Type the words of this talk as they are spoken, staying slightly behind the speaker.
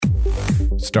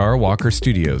Star Walker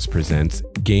Studios presents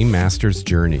Game Master's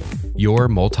Journey, your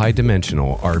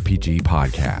multi-dimensional RPG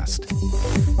podcast.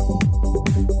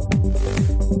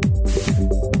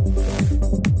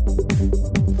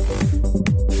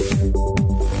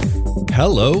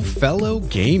 Hello, fellow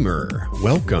gamer.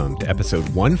 Welcome to episode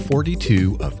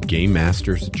 142 of Game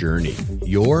Master's Journey,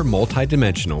 your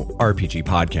multi-dimensional RPG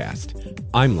podcast.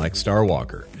 I'm Lex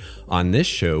Starwalker. On this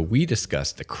show, we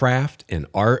discuss the craft and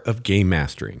art of game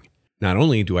mastering. Not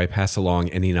only do I pass along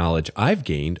any knowledge I've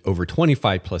gained over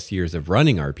 25 plus years of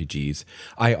running RPGs,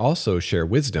 I also share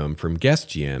wisdom from guest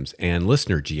GMs and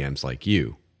listener GMs like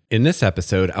you. In this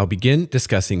episode, I'll begin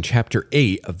discussing Chapter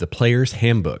 8 of the Player's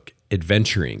Handbook,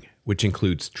 Adventuring, which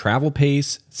includes travel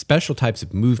pace, special types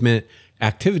of movement,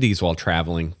 activities while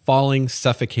traveling, falling,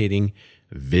 suffocating,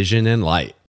 vision, and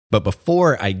light. But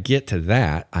before I get to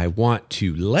that, I want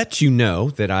to let you know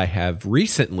that I have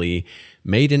recently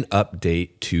made an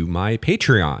update to my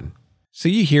Patreon. So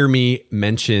you hear me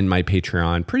mention my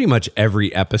Patreon pretty much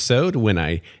every episode when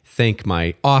I thank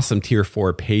my awesome Tier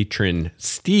 4 patron,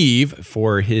 Steve,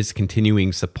 for his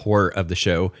continuing support of the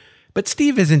show. But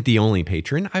Steve isn't the only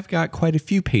patron. I've got quite a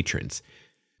few patrons.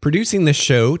 Producing this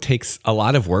show takes a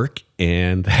lot of work,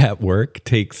 and that work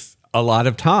takes a lot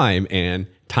of time, and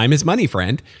time is money,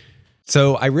 friend.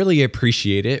 So I really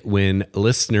appreciate it when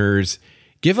listeners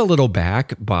give a little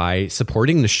back by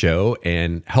supporting the show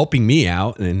and helping me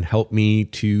out and help me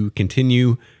to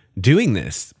continue doing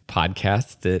this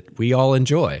podcast that we all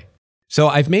enjoy. So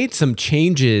I've made some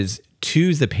changes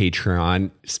to the Patreon.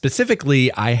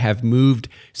 Specifically, I have moved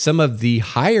some of the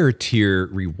higher tier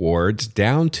rewards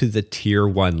down to the tier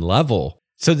 1 level.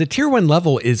 So the tier 1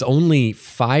 level is only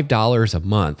 $5 a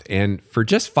month. And for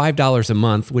just $5 a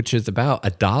month, which is about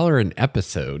 $1 an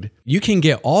episode, you can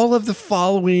get all of the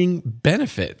following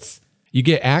benefits. You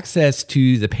get access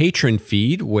to the patron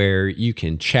feed where you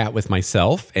can chat with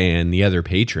myself and the other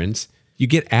patrons. You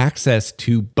get access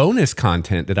to bonus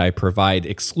content that I provide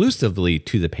exclusively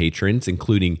to the patrons,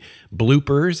 including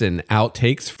bloopers and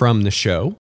outtakes from the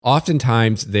show.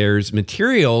 Oftentimes, there's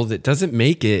material that doesn't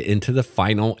make it into the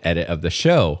final edit of the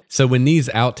show. So when these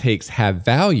outtakes have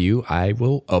value, I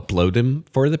will upload them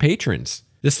for the patrons.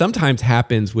 This sometimes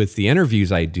happens with the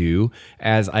interviews I do,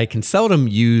 as I can seldom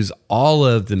use all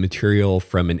of the material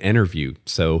from an interview.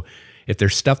 So if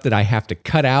there's stuff that I have to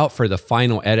cut out for the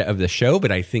final edit of the show,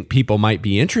 but I think people might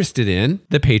be interested in,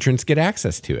 the patrons get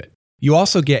access to it. You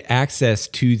also get access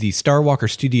to the Star Walker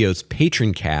Studios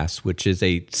Patron Cast, which is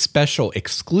a special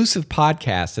exclusive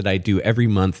podcast that I do every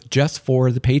month just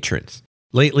for the patrons.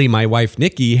 Lately, my wife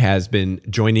Nikki has been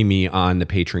joining me on the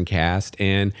Patron Cast,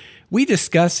 and we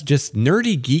discuss just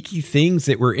nerdy, geeky things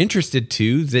that we're interested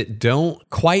to that don't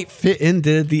quite fit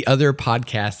into the other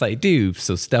podcasts I do.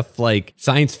 So stuff like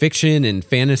science fiction and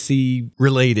fantasy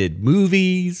related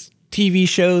movies, TV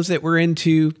shows that we're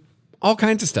into, all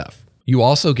kinds of stuff. You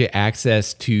also get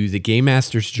access to the Game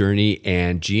Master's Journey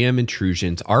and GM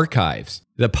Intrusions archives.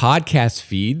 The podcast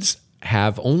feeds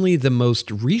have only the most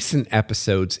recent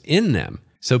episodes in them.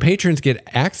 So patrons get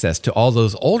access to all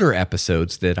those older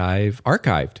episodes that I've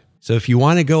archived. So if you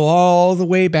want to go all the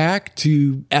way back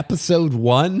to episode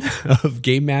 1 of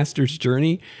Game Master's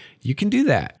Journey, you can do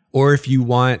that. Or if you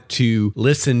want to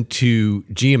listen to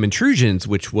GM Intrusions,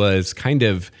 which was kind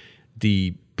of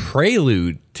the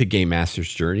prelude to Game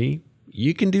Master's Journey,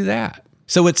 you can do that.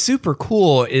 So what's super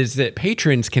cool is that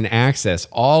patrons can access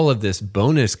all of this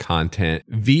bonus content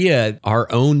via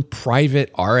our own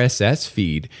private RSS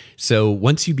feed. So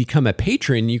once you become a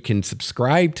patron, you can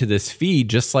subscribe to this feed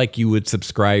just like you would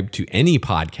subscribe to any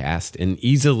podcast and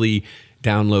easily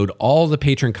download all the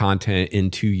patron content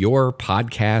into your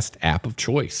podcast app of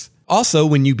choice. Also,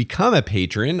 when you become a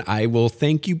patron, I will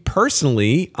thank you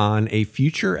personally on a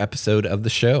future episode of the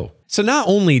show. So not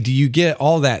only do you get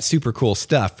all that super cool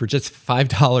stuff for just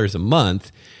 $5 a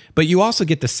month, but you also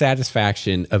get the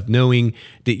satisfaction of knowing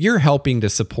that you're helping to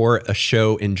support a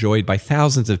show enjoyed by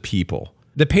thousands of people.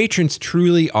 The patrons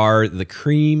truly are the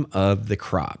cream of the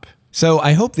crop. So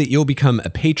I hope that you'll become a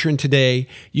patron today.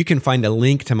 You can find a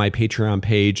link to my Patreon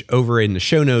page over in the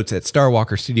show notes at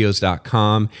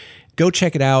starwalkerstudios.com. Go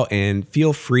check it out and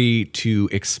feel free to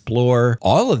explore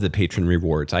all of the patron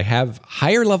rewards. I have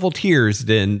higher level tiers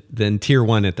than tier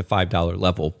 1 at the $5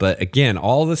 level. But again,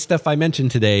 all the stuff I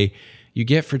mentioned today, you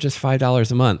get for just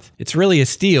 $5 a month. It's really a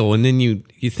steal. And then you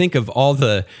think of all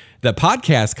the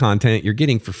podcast content you're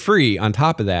getting for free on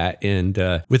top of that. And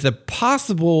with the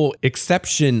possible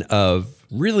exception of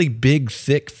really big,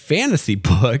 thick fantasy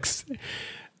books,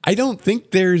 I don't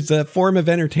think there's a form of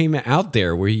entertainment out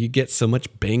there where you get so much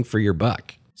bang for your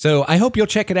buck. So I hope you'll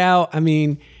check it out. I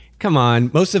mean, Come on,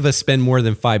 most of us spend more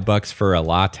than $5 for a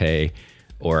latte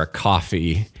or a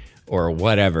coffee or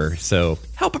whatever, so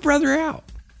help a brother out.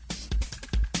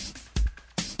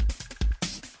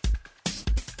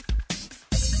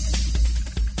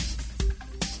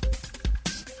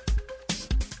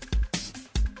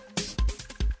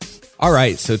 All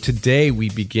right, so today we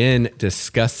begin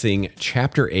discussing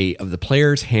Chapter 8 of the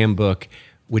Player's Handbook,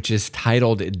 which is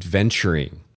titled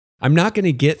Adventuring. I'm not going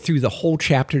to get through the whole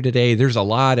chapter today. There's a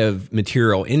lot of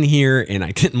material in here, and I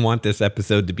didn't want this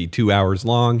episode to be 2 hours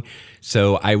long,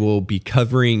 so I will be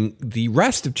covering the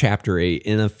rest of Chapter 8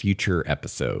 in a future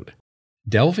episode.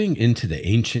 Delving into the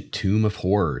ancient tomb of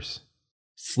horrors,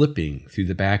 slipping through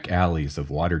the back alleys of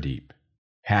Waterdeep,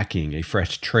 hacking a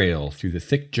fresh trail through the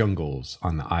thick jungles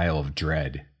on the Isle of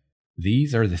Dread.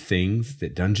 These are the things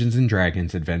that Dungeons &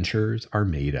 Dragons adventurers are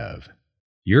made of.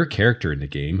 Your character in the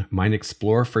game might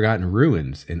explore forgotten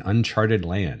ruins in uncharted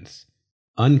lands,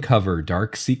 uncover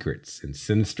dark secrets and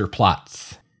sinister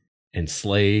plots, and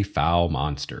slay foul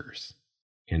monsters.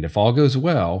 And if all goes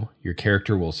well, your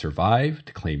character will survive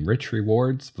to claim rich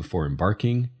rewards before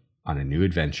embarking on a new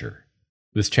adventure.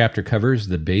 This chapter covers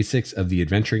the basics of the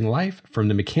adventuring life, from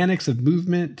the mechanics of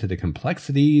movement to the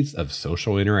complexities of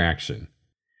social interaction.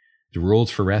 The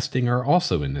rules for resting are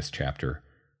also in this chapter,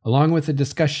 along with a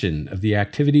discussion of the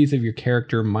activities of your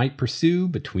character might pursue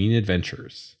between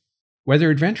adventures. Whether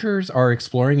adventurers are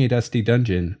exploring a dusty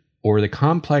dungeon or the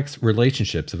complex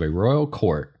relationships of a royal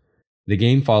court, the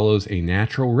game follows a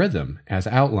natural rhythm as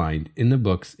outlined in the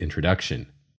book's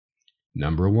introduction.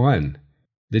 Number 1.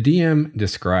 The DM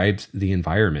describes the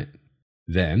environment.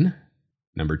 Then,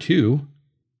 number 2,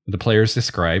 the players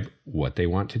describe what they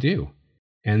want to do.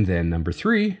 And then number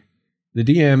 3, the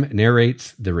DM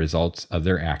narrates the results of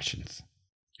their actions.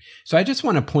 So I just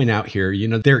want to point out here,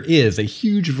 there is a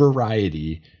huge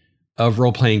variety of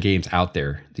role-playing games out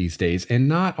there these days, and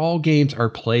not all games are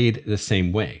played the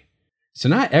same way. So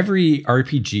not every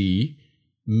RPG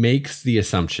makes the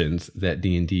assumptions that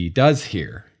D&D does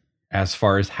here as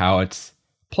far as how it's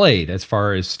played. As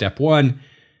far as step 1,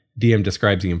 DM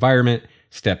describes the environment.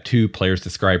 Step 2, players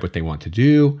describe what they want to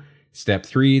do. Step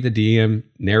 3, the DM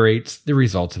narrates the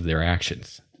results of their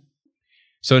actions.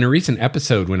 So in a recent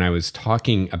episode, when I was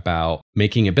talking about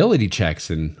making ability checks,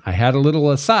 and I had a little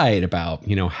aside about,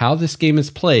 how this game is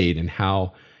played and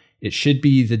how it should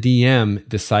be the DM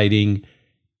deciding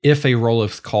if a roll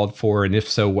is called for, and if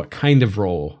so, what kind of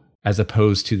roll, as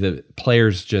opposed to the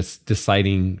players just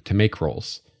deciding to make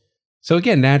rolls. So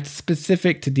again, that's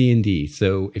specific to D&D.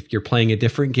 So if you're playing a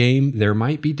different game, there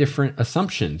might be different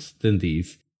assumptions than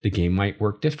these. The game might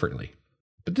work differently.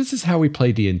 But this is how we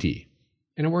play D&D,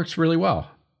 and it works really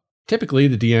well. Typically,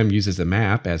 the DM uses a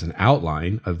map as an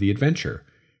outline of the adventure,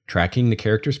 tracking the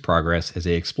character's progress as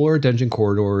they explore dungeon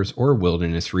corridors or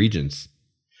wilderness regions.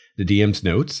 The DM's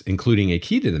notes, including a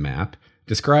key to the map,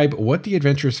 describe what the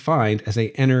adventurers find as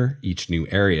they enter each new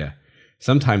area.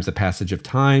 Sometimes the passage of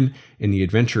time and the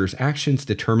adventurer's actions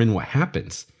determine what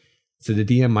happens, so the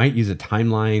DM might use a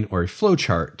timeline or a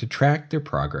flowchart to track their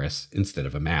progress instead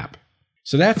of a map.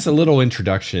 So that's a little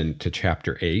introduction to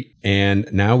Chapter 8, and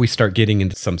now we start getting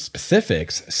into some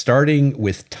specifics, starting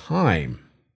with time.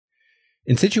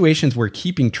 In situations where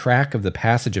keeping track of the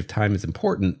passage of time is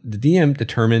important, the DM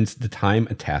determines the time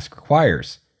a task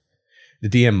requires. The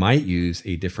DM might use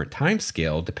a different time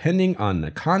scale depending on the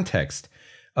context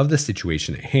of the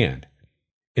situation at hand.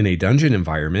 In a dungeon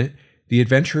environment, the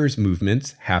adventurer's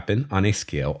movements happen on a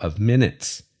scale of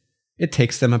minutes. It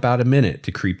takes them about a minute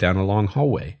to creep down a long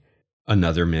hallway,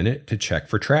 another minute to check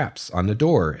for traps on the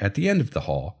door at the end of the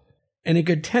hall, and a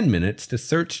good 10 minutes to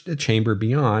search the chamber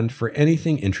beyond for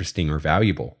anything interesting or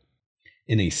valuable.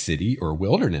 In a city or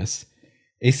wilderness,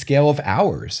 a scale of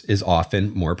hours is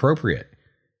often more appropriate.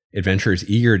 Adventurers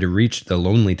eager to reach the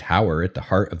lonely tower at the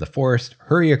heart of the forest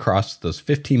hurry across those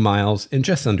 15 miles in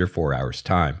just under 4 hours'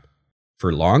 time.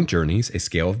 For long journeys, a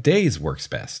scale of days works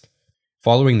best.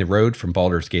 Following the road from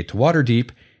Baldur's Gate to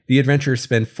Waterdeep, the adventurers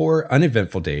spend 4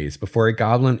 uneventful days before a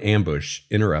goblin ambush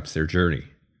interrupts their journey.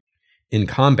 In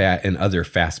combat and other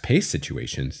fast-paced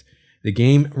situations, the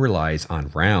game relies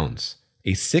on rounds,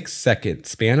 a 6-second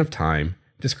span of time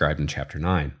described in Chapter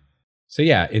 9. So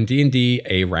yeah, in D&D,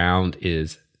 a round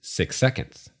is 6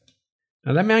 seconds.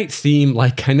 Now that might seem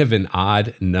like kind of an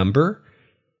odd number,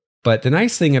 but the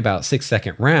nice thing about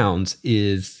 6-second rounds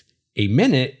is a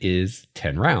minute is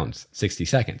 10 rounds, 60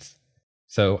 seconds.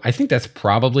 So I think that's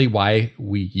probably why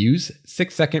we use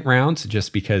 6-second rounds,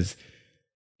 just because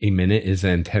a minute is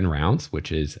then 10 rounds,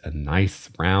 which is a nice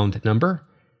round number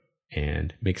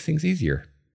and makes things easier.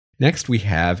 Next, we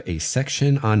have a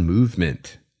section on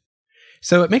movement.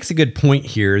 So it makes a good point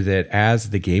here that as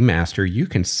the game master, you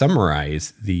can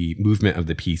summarize the movement of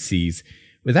the PCs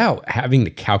without having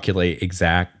to calculate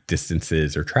exact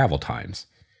distances or travel times.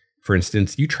 For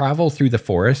instance, you travel through the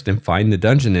forest and find the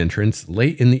dungeon entrance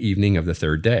late in the evening of the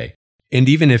third day. And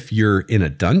even if you're in a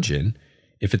dungeon,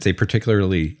 if it's a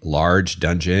particularly large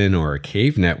dungeon or a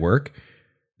cave network,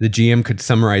 the GM could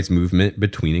summarize movement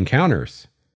between encounters.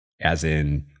 As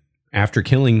in, after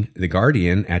killing the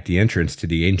Guardian at the entrance to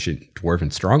the ancient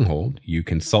dwarven stronghold, you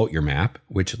consult your map,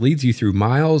 which leads you through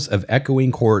miles of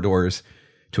echoing corridors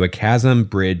to a chasm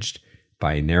bridged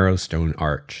by a narrow stone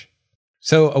arch.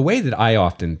 So a way that I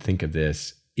often think of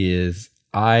this is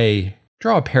I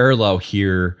draw a parallel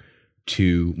here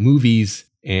to movies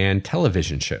and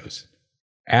television shows.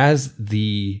 As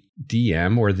the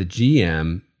DM or the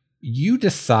GM, you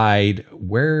decide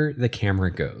where the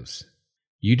camera goes.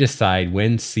 You decide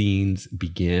when scenes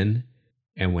begin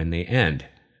and when they end.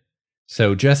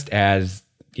 So just as,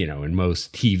 in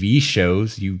most TV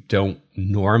shows, you don't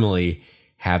normally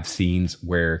have scenes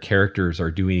where characters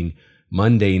are doing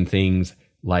mundane things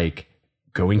like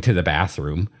going to the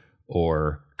bathroom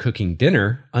or cooking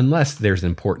dinner unless there's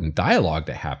important dialogue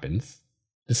that happens.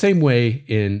 The same way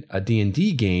in a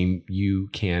D&D game, you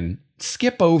can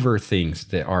skip over things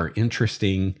that are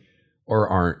interesting or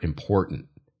aren't important.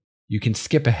 You can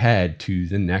skip ahead to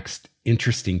the next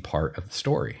interesting part of the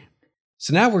story.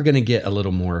 So now we're going to get a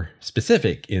little more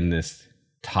specific in this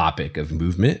topic of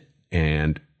movement,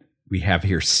 and we have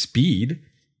here speed.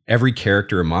 Every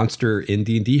character or monster in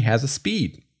D&D has a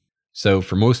speed. So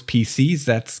for most PCs,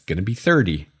 that's going to be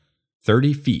 30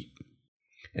 feet.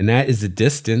 And that is the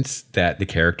distance that the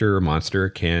character or monster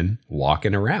can walk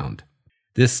in around.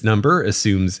 This number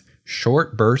assumes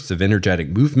short bursts of energetic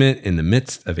movement in the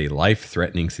midst of a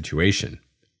life-threatening situation.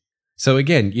 So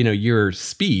again, your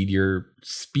speed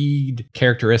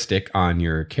characteristic on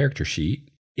your character sheet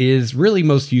is really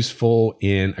most useful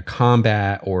in a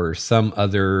combat or some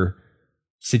other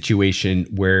situation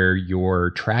where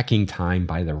you're tracking time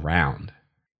by the round.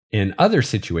 In other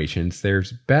situations,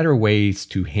 there's better ways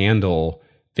to handle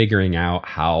figuring out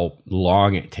how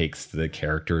long it takes the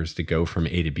characters to go from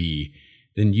A to B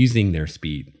than using their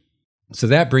speed. So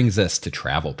that brings us to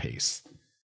travel pace.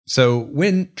 So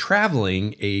when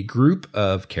traveling, a group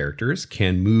of characters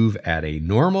can move at a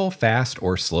normal, fast,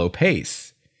 or slow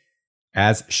pace,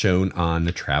 as shown on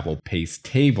the travel pace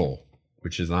table,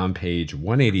 which is on page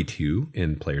 182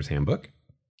 in Player's Handbook.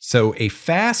 So a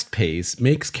fast pace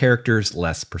makes characters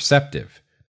less perceptive,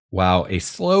 while a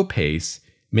slow pace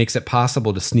makes it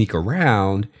possible to sneak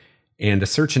around and to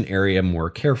search an area more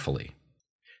carefully.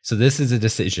 So this is a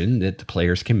decision that the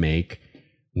players can make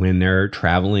when they're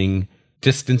traveling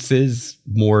distances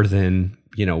more than,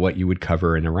 what you would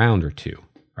cover in a round or two.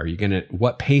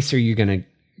 What pace are you going to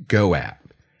go at?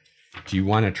 Do you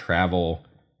want to travel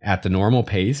at the normal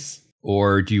pace,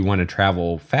 or do you want to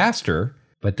travel faster,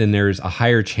 but then there's a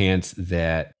higher chance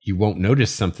that you won't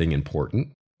notice something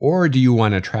important? Or do you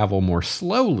want to travel more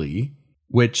slowly,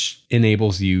 which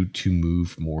enables you to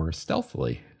move more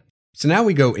stealthily? So now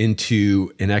we go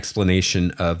into an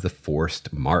explanation of the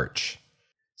forced march.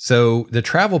 So the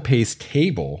travel pace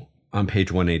table on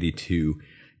page 182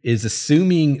 is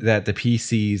assuming that the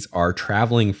PCs are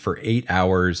traveling for 8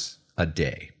 hours a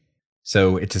day.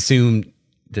 So it's assumed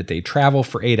that they travel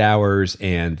for 8 hours,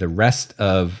 and the rest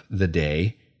of the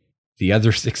day, the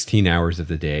other 16 hours of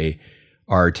the day,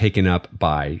 are taken up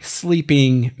by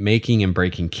sleeping, making and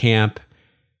breaking camp,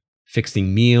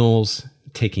 fixing meals,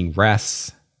 taking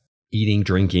rests, eating,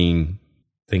 drinking,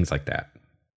 things like that.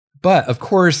 But of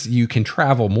course, you can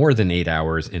travel more than 8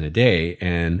 hours in a day,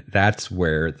 and that's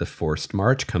where the forced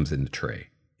march comes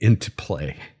into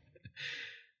play.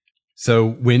 So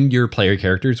when your player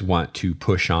characters want to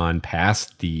push on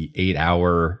past the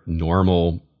 8-hour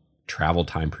normal travel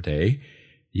time per day,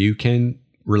 you can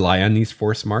rely on these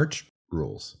forced march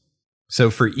rules. So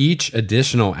for each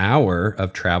additional hour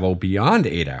of travel beyond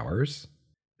 8 hours,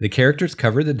 the characters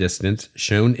cover the distance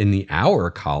shown in the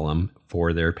hour column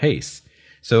for their pace.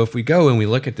 So if we go and we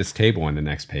look at this table on the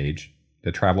next page,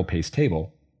 the travel pace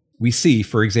table, we see,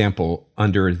 for example,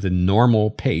 under the normal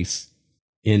pace,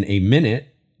 in a minute,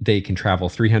 they can travel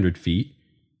 300 feet.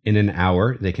 In an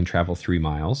hour, they can travel 3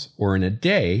 miles. Or in a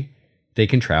day, they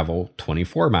can travel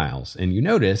 24 miles. And you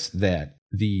notice that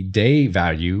the day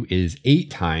value is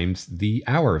 8 times the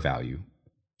hour value.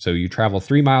 So you travel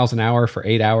 3 miles an hour for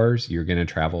 8 hours, you're going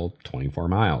to travel 24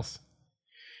 miles.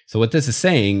 So what this is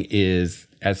saying is,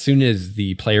 as soon as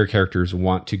the player characters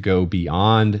want to go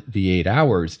beyond the 8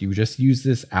 hours, you just use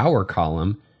this hour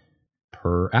column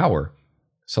per hour.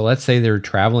 So let's say they're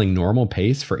traveling normal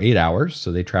pace for 8 hours.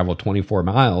 So they travel 24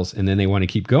 miles and then they want to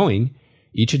keep going.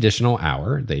 Each additional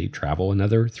hour, they travel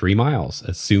another 3 miles,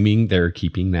 assuming they're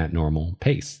keeping that normal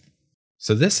pace.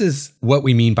 So this is what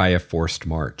we mean by a forced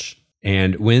march.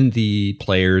 And when the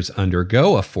players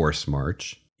undergo a forced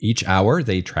march, each hour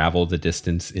they travel the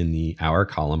distance in the hour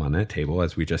column on that table,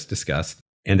 as we just discussed.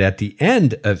 And at the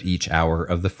end of each hour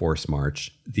of the forced march,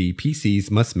 the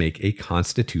PCs must make a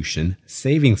Constitution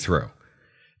saving throw.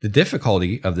 The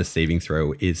difficulty of the saving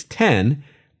throw is 10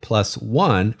 plus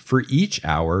 1 for each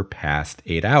hour past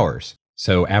 8 hours.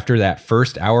 So after that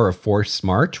first hour of forced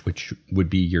march, which would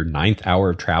be your 9th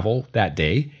hour of travel that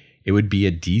day, it would be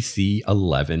a DC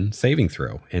 11 saving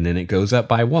throw. And then it goes up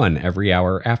by 1 every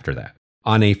hour after that.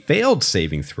 On a failed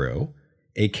saving throw,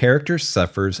 a character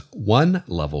suffers 1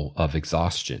 level of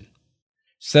exhaustion.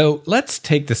 So let's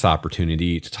take this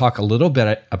opportunity to talk a little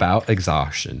bit about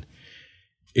exhaustion.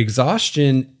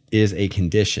 Exhaustion is a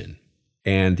condition,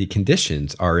 and the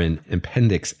conditions are in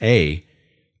Appendix A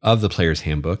of the Player's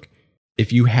Handbook.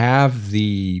 If you have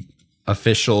the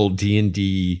official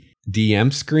D&D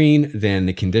DM screen, then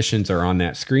the conditions are on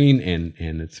that screen, and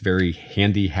it's very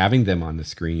handy having them on the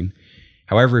screen.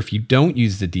 However, if you don't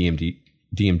use the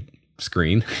DM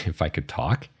screen, if I could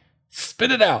talk,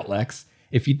 spit it out, Lex.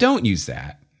 If you don't use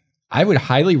that, I would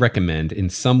highly recommend in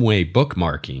some way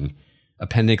bookmarking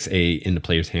Appendix A in the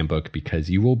Player's Handbook, because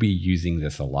you will be using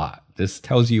this a lot. This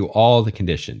tells you all the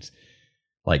conditions,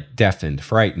 like deafened,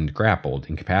 frightened, grappled,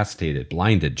 incapacitated,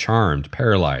 blinded, charmed,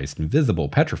 paralyzed, invisible,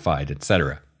 petrified,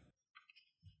 etc.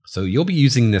 So you'll be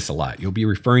using this a lot. You'll be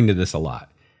referring to this a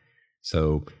lot.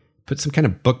 So put some kind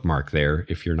of bookmark there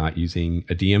if you're not using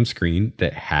a DM screen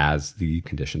that has the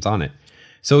conditions on it.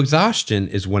 So exhaustion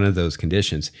is one of those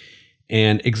conditions.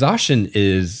 And exhaustion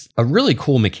is a really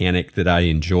cool mechanic that I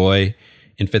enjoy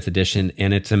in 5th edition.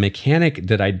 And it's a mechanic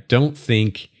that I don't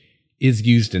think is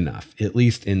used enough, at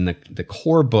least in the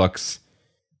core books.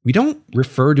 We don't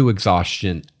refer to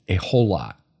exhaustion a whole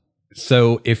lot.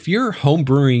 So if you're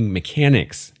homebrewing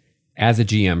mechanics as a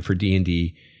GM for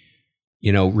D&D,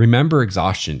 remember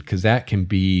exhaustion, because that can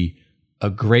be a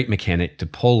great mechanic to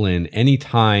pull in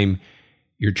anytime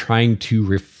you're trying to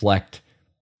reflect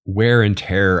wear and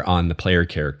tear on the player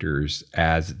characters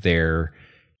as they're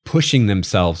pushing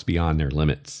themselves beyond their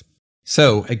limits.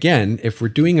 So again, if we're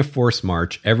doing a forced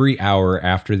march, every hour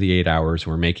after the 8 hours,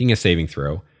 we're making a saving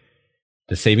throw.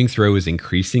 The saving throw is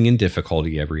increasing in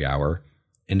difficulty every hour.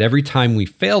 And every time we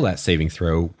fail that saving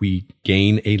throw, we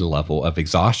gain a level of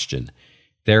exhaustion.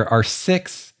 There are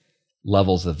 6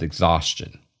 levels of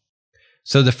exhaustion.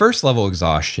 So the first level of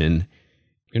exhaustion,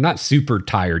 you're not super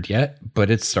tired yet,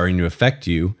 but it's starting to affect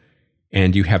you,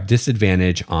 and you have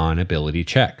disadvantage on ability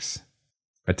checks.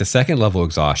 At the second level of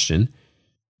exhaustion,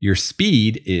 your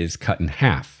speed is cut in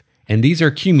half, and these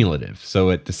are cumulative.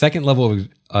 So at the second level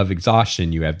of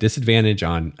exhaustion, you have disadvantage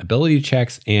on ability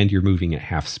checks, and you're moving at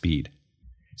half speed.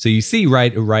 So you see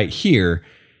right here,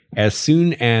 as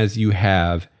soon as you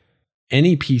have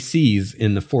any PCs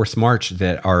in the forced march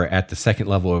that are at the second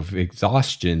level of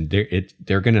exhaustion,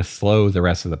 they're going to slow the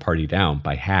rest of the party down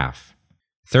by half.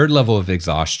 Third level of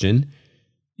exhaustion,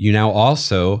 you now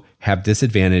also have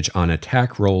disadvantage on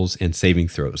attack rolls and saving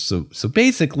throws. So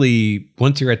basically,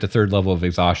 once you're at the third level of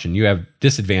exhaustion, you have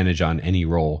disadvantage on any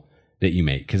roll that you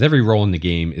make, because every roll in the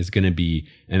game is going to be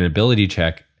an ability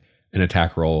check, an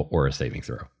attack roll, or a saving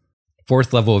throw.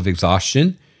 Fourth level of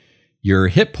exhaustion, your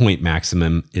hit point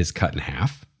maximum is cut in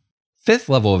half. Fifth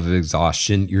level of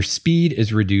exhaustion, your speed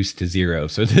is reduced to 0.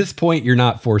 So at this point, you're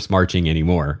not forced marching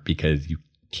anymore because you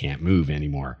can't move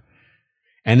anymore.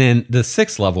 And then the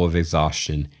sixth level of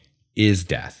exhaustion is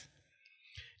death.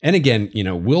 And again,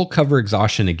 we'll cover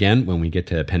exhaustion again when we get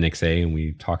to Appendix A and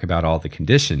we talk about all the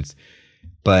conditions.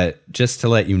 But just to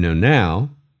let you know now,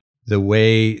 the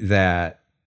way that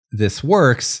this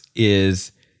works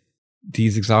is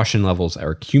these exhaustion levels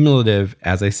are cumulative,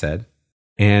 as I said,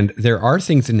 and there are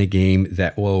things in the game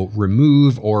that will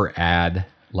remove or add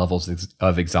levels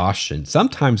of exhaustion,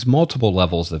 sometimes multiple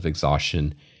levels of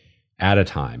exhaustion at a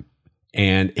time.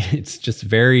 And it's just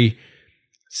very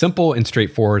simple and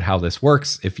straightforward how this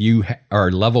works. If you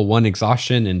are level 1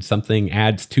 exhaustion and something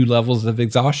adds 2 levels of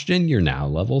exhaustion, you're now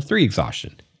level 3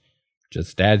 exhaustion,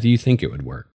 just as you think it would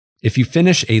work. If you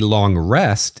finish a long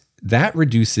rest, that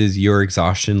reduces your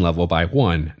exhaustion level by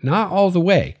 1, not all the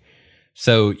way.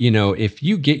 So, if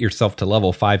you get yourself to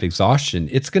level 5 exhaustion,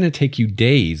 it's going to take you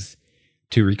days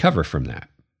to recover from that,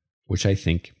 which I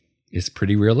think is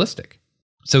pretty realistic.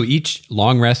 So each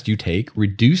long rest you take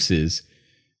reduces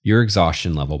your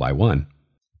exhaustion level by 1,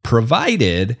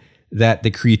 provided that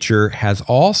the creature has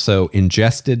also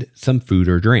ingested some food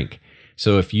or drink.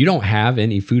 So if you don't have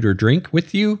any food or drink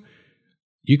with you,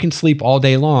 you can sleep all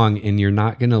day long and you're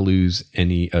not going to lose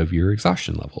any of your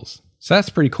exhaustion levels. So that's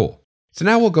pretty cool. So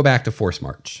now we'll go back to Force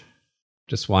March.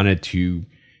 Just wanted to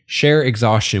share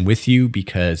exhaustion with you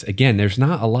because, again, there's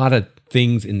not a lot of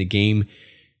things in the game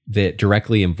that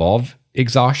directly involve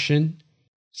exhaustion.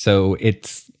 So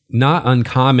it's not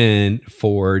uncommon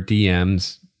for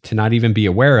DMs to not even be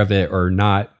aware of it or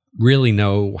not really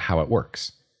know how it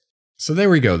works. So there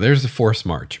we go. There's the Force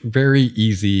March. Very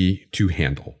easy to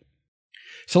handle.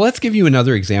 So let's give you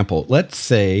another example. Let's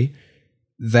say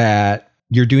that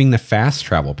you're doing the fast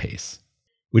travel pace,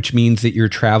 which means that you're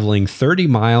traveling 30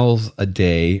 miles a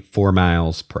day, 4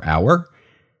 miles per hour.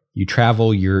 You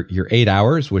travel your 8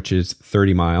 hours, which is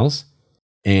 30 miles.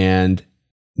 And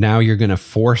now you're going to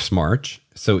force march.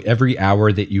 So every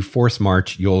hour that you force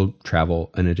march, you'll travel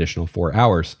an additional 4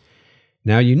 hours.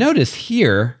 Now you notice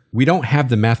here, we don't have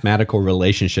the mathematical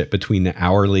relationship between the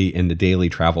hourly and the daily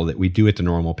travel that we do at the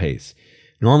normal pace.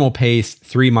 Normal pace,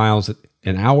 3 miles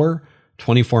an hour,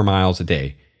 24 miles a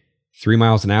day. 3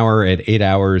 miles an hour at 8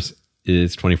 hours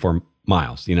is 24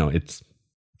 miles. It's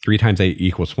 3 times 8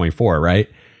 equals 24, right?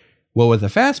 Well, with a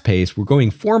fast pace, we're going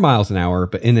 4 miles an hour,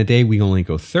 but in a day, we only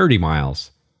go 30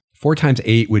 miles. 4 times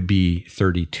 8 would be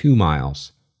 32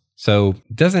 miles. So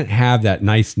it doesn't have that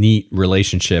nice, neat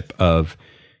relationship of,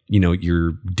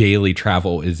 your daily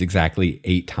travel is exactly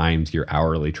 8 times your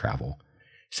hourly travel.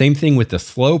 Same thing with the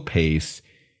slow pace.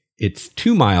 It's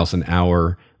 2 miles an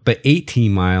hour, but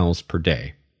 18 miles per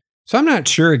day. So I'm not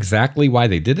sure exactly why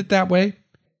they did it that way.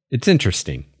 It's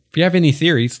interesting. If you have any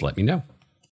theories, let me know.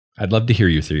 I'd love to hear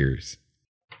your theories.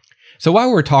 So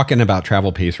while we're talking about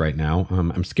travel pace right now,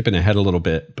 I'm skipping ahead a little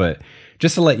bit, but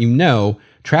just to let you know,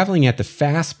 traveling at the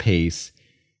fast pace,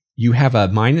 you have a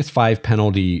 -5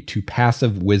 penalty to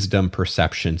passive wisdom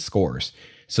perception scores.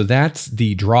 So that's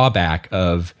the drawback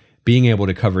of being able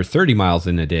to cover 30 miles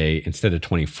in a day instead of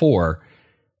 24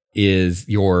 is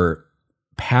your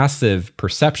passive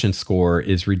perception score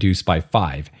is reduced by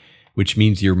 5, which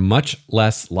means you're much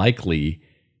less likely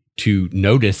to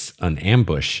notice an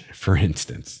ambush, for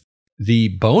instance. The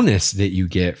bonus that you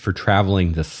get for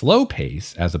traveling the slow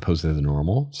pace as opposed to the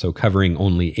normal, so covering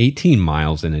only 18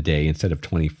 miles in a day instead of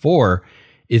 24,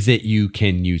 is that you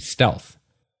can use stealth.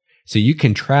 So you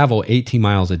can travel 18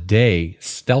 miles a day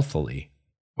stealthily,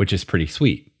 which is pretty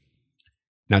sweet.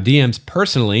 Now, DMs,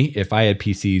 personally, if I had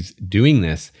PCs doing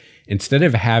this, instead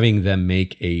of having them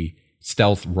make a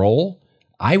stealth roll,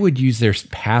 I would use their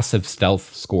passive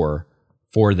stealth score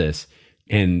for this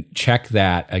and check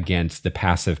that against the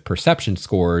passive perception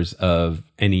scores of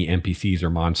any NPCs or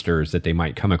monsters that they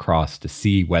might come across to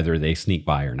see whether they sneak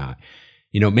by or not.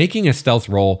 Making a stealth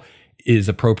roll is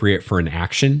appropriate for an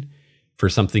action, for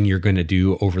something you're going to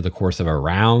do over the course of a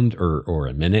round or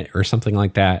a minute or something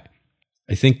like that.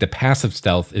 I think the passive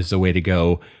stealth is the way to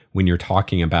go when you're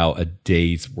talking about a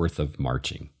day's worth of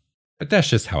marching. But that's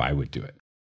just how I would do it.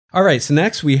 All right, so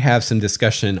next we have some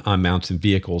discussion on mounts and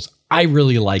vehicles. I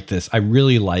really like this. I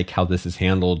really like how this is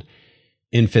handled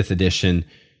in 5th edition.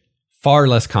 Far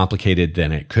less complicated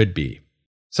than it could be.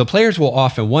 So players will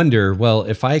often wonder, well,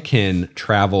 if I can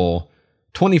travel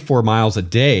 24 miles a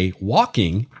day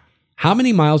walking, how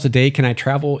many miles a day can I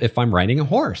travel if I'm riding a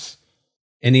horse?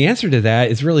 And the answer to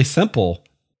that is really simple.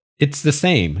 It's the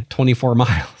same, 24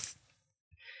 miles.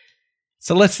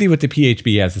 So let's see what the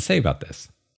PHB has to say about this.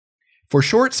 For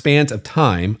short spans of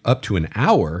time, up to an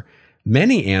hour,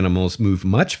 many animals move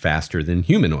much faster than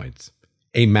humanoids.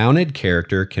 A mounted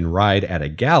character can ride at a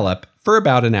gallop for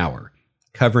about an hour,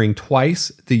 covering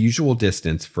twice the usual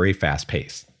distance for a fast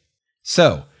pace.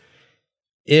 So,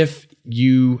 if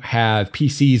you have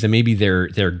PCs and maybe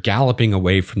they're galloping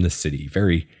away from the city,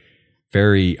 very,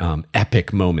 very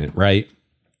epic moment, right?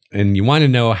 And you want to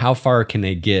know how far can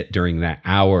they get during that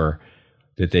hour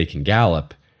that they can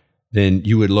gallop, then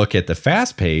you would look at the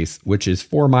fast pace, which is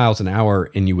 4 miles an hour,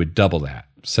 and you would double that.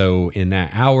 So in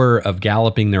that hour of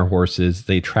galloping their horses,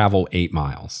 they travel 8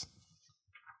 miles.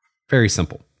 Very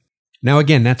simple. Now,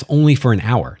 again, that's only for an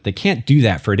hour. They can't do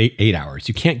that for 8 hours.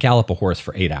 You can't gallop a horse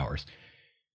for 8 hours.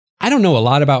 I don't know a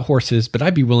lot about horses, but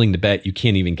I'd be willing to bet you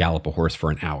can't even gallop a horse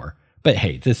for an hour. But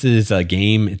hey, this is a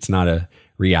game. It's not a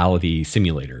reality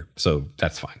simulator, so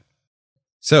that's fine.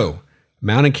 So,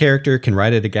 mounted character can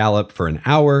ride at a gallop for an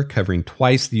hour, covering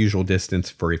twice the usual distance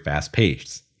for a fast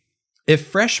pace. If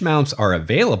fresh mounts are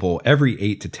available every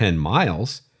 8 to 10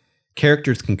 miles,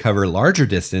 characters can cover larger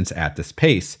distance at this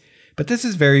pace, but this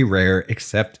is very rare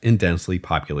except in densely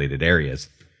populated areas.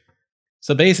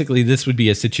 So basically, this would be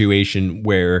a situation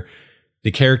where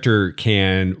The character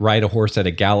can ride a horse at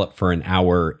a gallop for an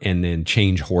hour and then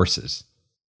change horses,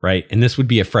 right? And this would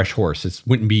be a fresh horse. This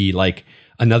wouldn't be like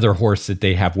another horse that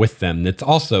they have with them that's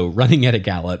also running at a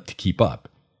gallop to keep up.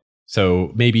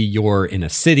 So maybe you're in a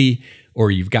city,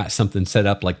 or you've got something set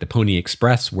up like the Pony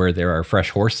Express where there are fresh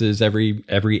horses every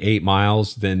 8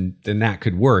 miles, then that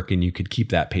could work and you could keep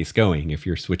that pace going if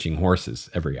you're switching horses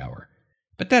every hour.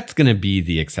 But that's going to be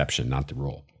the exception, not the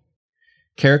rule.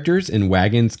 Characters in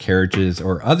wagons, carriages,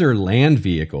 or other land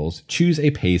vehicles choose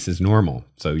a pace as normal.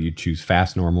 So you choose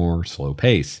fast, normal, or slow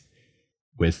pace,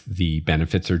 with the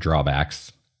benefits or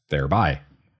drawbacks thereby.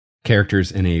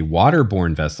 Characters in a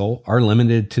waterborne vessel are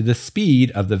limited to the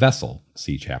speed of the vessel,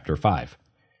 see Chapter 5.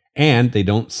 And they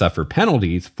don't suffer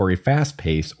penalties for a fast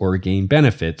pace or gain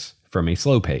benefits from a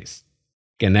slow pace.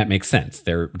 Again, that makes sense.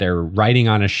 They're riding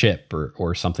on a ship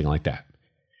or something like that.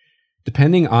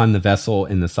 Depending on the vessel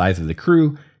and the size of the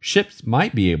crew, ships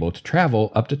might be able to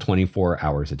travel up to 24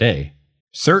 hours a day.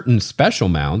 Certain special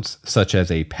mounts, such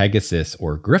as a Pegasus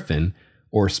or Griffin,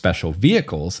 or special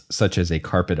vehicles, such as a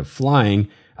Carpet of Flying,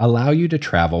 allow you to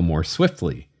travel more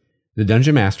swiftly. The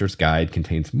Dungeon Master's Guide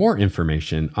contains more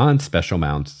information on special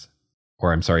methods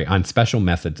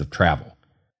of travel.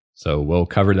 So we'll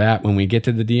cover that when we get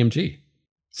to the DMG.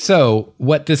 So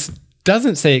what this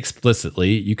doesn't say explicitly,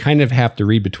 you kind of have to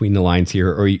read between the lines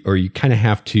here, or you kind of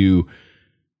have to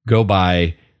go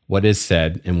by what is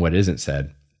said and what isn't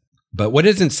said. But what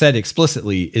isn't said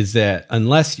explicitly is that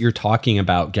unless you're talking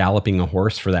about galloping a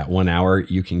horse for that 1 hour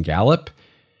you can gallop,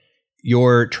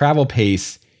 your travel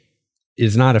pace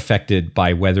is not affected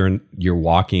by whether you're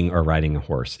walking or riding a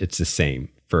horse. It's the same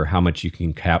for how much you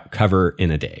can cover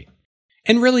in a day.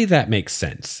 And really that makes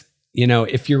sense. You know,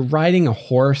 if you're riding a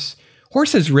horse,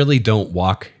 horses really don't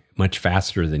walk much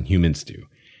faster than humans do.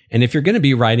 And if you're going to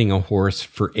be riding a horse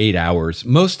for 8 hours,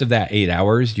 most of that 8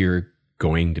 hours you're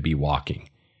going to be walking.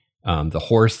 The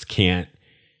horse can't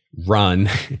run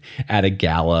at a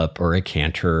gallop or a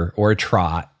canter or a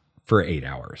trot for 8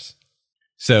 hours.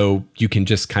 So you can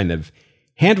just kind of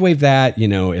hand wave that, you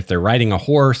know, if they're riding a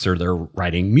horse or they're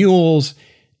riding mules,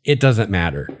 it doesn't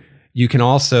matter. You can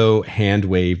also hand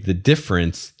wave the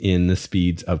difference in the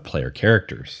speeds of player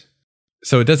characters.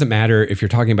 So it doesn't matter if you're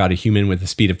talking about a human with a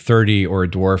speed of 30 or a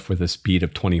dwarf with a speed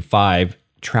of 25,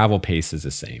 travel pace is the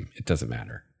same. It doesn't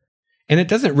matter. And it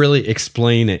doesn't really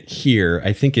explain it here.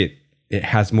 I think it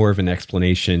has more of an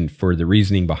explanation for the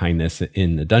reasoning behind this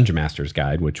in the Dungeon Master's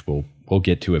Guide, which we'll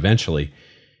get to eventually.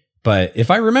 But if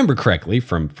I remember correctly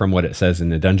from what it says in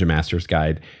the Dungeon Master's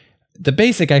Guide, the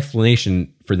basic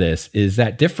explanation for this is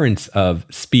that difference of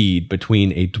speed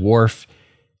between a dwarf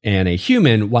and a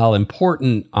human, while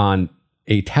important on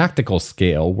a tactical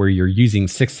scale where you're using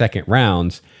 6-second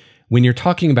rounds, when you're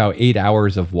talking about 8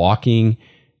 hours of walking,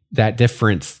 that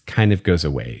difference kind of goes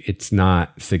away. It's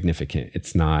not significant.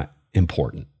 It's not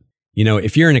important. You know,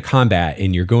 if you're in a combat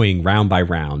and you're going round by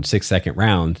round, 6-second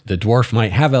round, the dwarf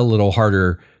might have a little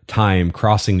harder time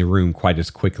crossing the room quite as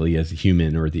quickly as a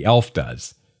human or the elf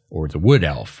does, or the wood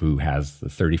elf who has the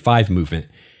 35 movement.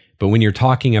 But when you're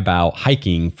talking about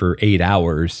hiking for 8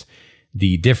 hours,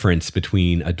 the difference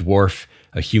between a dwarf,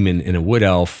 a human, and a wood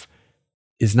elf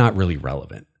is not really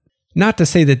relevant. Not to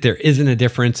say that there isn't a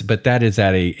difference, but that is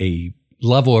at a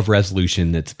level of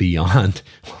resolution that's beyond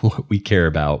what we care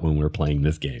about when we're playing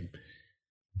this game.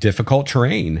 Difficult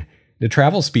terrain. The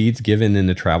travel speeds given in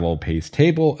the travel pace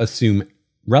table assume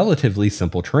relatively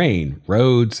simple terrain,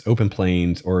 roads, open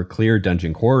plains, or clear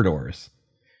dungeon corridors.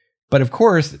 But of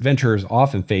course, adventurers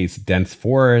often face dense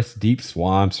forests, deep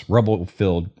swamps,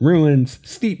 rubble-filled ruins,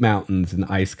 steep mountains, and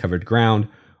ice-covered ground,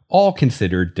 all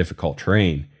considered difficult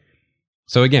terrain.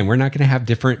 So again, we're not going to have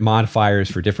different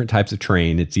modifiers for different types of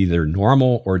terrain. It's either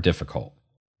normal or difficult.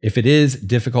 If it is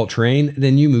difficult terrain,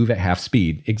 then you move at half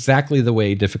speed, exactly the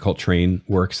way difficult terrain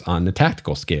works on the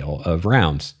tactical scale of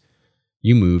rounds.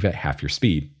 You move at half your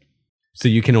speed. So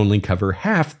you can only cover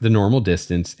half the normal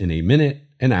distance in a minute,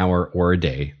 an hour, or a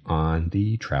day on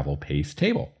the travel pace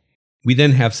table. We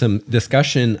then have some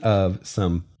discussion of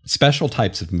some special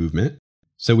types of movement.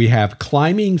 So we have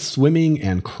climbing, swimming,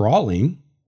 and crawling.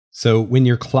 So when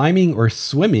you're climbing or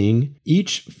swimming,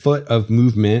 each foot of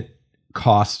movement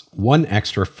costs 1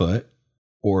 extra foot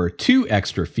or 2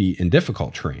 extra feet in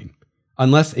difficult terrain,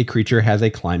 unless a creature has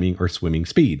a climbing or swimming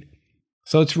speed.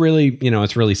 So it's really,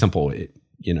 it's really simple.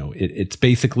 It's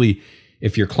basically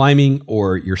if you're climbing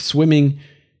or you're swimming,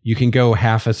 you can go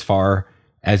half as far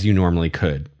as you normally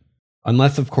could.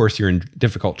 Unless, of course, you're in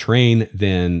difficult terrain,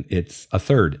 then it's a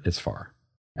third as far.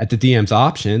 At the DM's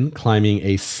option, climbing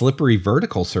a slippery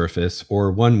vertical surface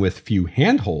or one with few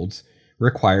handholds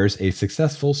requires a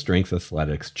successful strength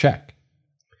athletics check.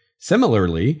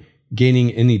 Similarly,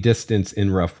 gaining any distance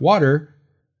in rough water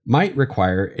might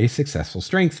require a successful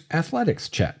strength athletics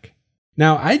check.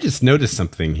 Now, I just noticed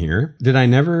something here that I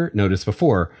never noticed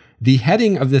before. The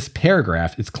heading of this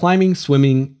paragraph is climbing,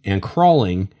 swimming, and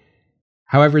crawling.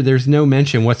 However, there's no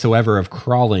mention whatsoever of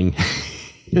crawling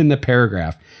in the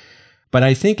paragraph. But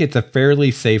I think it's a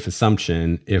fairly safe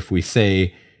assumption if we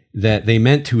say that they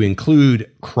meant to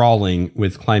include crawling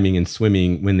with climbing and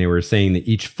swimming when they were saying that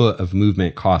each foot of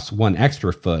movement costs 1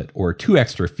 extra foot or 2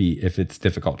 extra feet if it's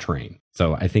difficult terrain.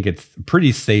 So I think it's a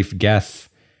pretty safe guess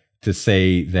to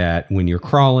say that when you're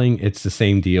crawling, it's the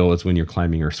same deal as when you're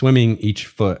climbing or swimming. Each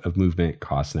foot of movement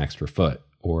costs an extra foot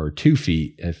or 2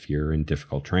 feet if you're in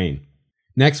difficult terrain.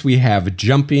 Next, we have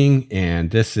jumping.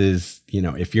 And this is,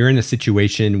 if you're in a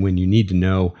situation when you need to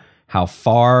know how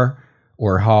far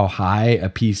or how high a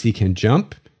PC can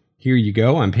jump, here you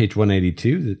go on page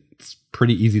 182. It's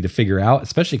pretty easy to figure out,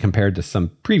 especially compared to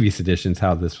some previous editions,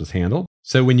 how this was handled.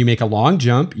 So when you make a long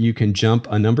jump, you can jump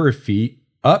a number of feet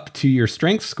up to your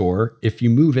strength score if you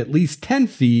move at least 10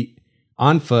 feet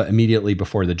on foot immediately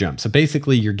before the jump. So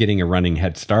basically, you're getting a running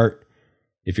head start.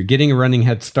 If you're getting a running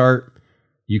head start,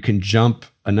 you can jump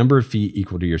a number of feet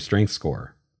equal to your strength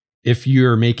score. If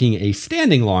you're making a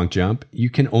standing long jump, you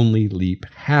can only leap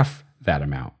half that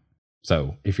amount.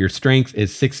 So if your strength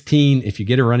is 16, if you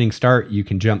get a running start, you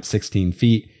can jump 16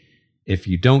 feet. If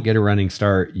you don't get a running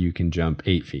start, you can jump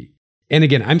 8 feet. And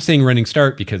again, I'm saying running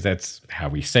start because that's how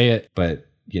we say it, but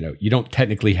you don't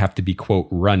technically have to be, quote,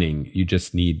 running. You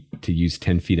just need to use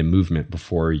 10 feet of movement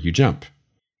before you jump.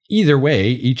 Either way,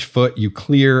 each foot you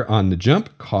clear on the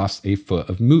jump costs a foot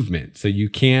of movement. So you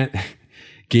can't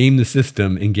game the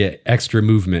system and get extra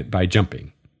movement by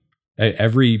jumping.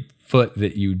 Every foot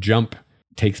that you jump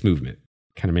takes movement.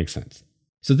 Kind of makes sense.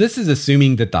 So this is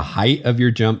assuming that the height of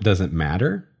your jump doesn't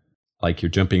matter, like you're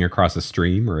jumping across a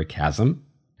stream or a chasm.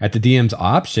 At the DM's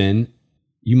option,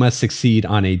 you must succeed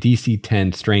on a DC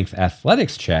 10 strength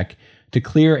athletics check to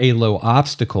clear a low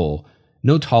obstacle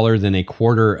no taller than a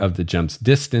quarter of the jump's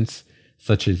distance,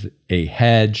 such as a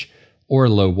hedge or a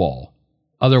low wall.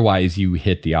 Otherwise, you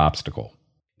hit the obstacle.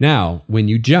 Now, when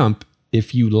you jump,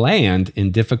 if you land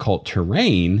in difficult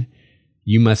terrain,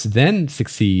 you must then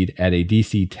succeed at a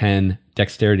DC 10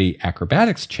 dexterity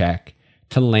acrobatics check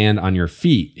to land on your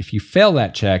feet. If you fail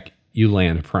that check, you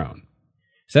land prone.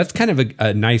 So that's kind of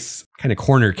a nice kind of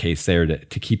corner case there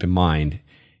to keep in mind,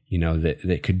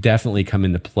 that could definitely come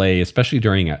into play, especially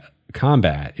during a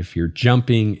combat. If you're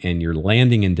jumping and you're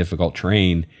landing in difficult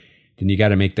terrain, then you got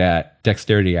to make that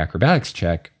dexterity acrobatics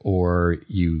check or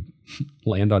you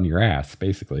land on your ass,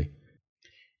 basically.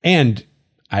 And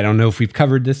I don't know if we've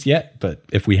covered this yet, but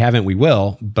if we haven't, we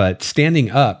will. But standing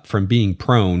up from being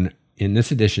prone in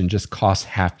this edition just costs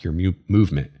half your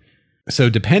movement. So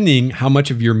depending how much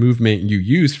of your movement you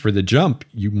use for the jump,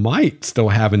 you might still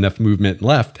have enough movement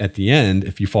left at the end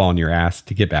if you fall on your ass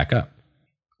to get back up.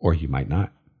 Or you might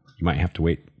not. You might have to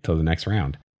wait till the next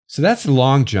round. So that's the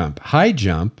long jump. High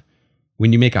jump.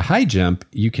 When you make a high jump,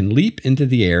 you can leap into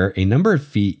the air a number of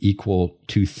feet equal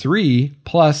to 3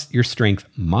 plus your strength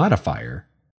modifier,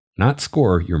 not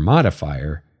score, your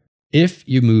modifier, if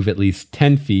you move at least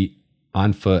 10 feet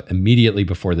on foot immediately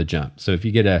before the jump. So if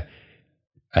you get a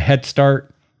head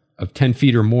start of 10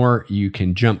 feet or more, you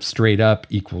can jump straight up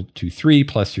equal to 3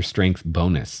 plus your strength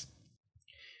bonus.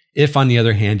 If, on the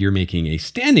other hand, you're making a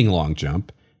standing long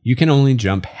jump, you can only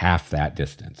jump half that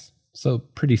distance. So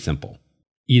pretty simple.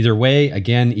 Either way,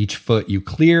 again, each foot you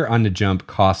clear on the jump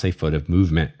costs a foot of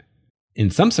movement.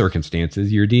 In some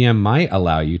circumstances, your DM might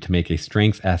allow you to make a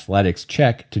strength athletics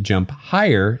check to jump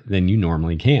higher than you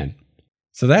normally can.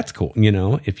 So that's cool.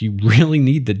 If you really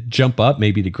need to jump up,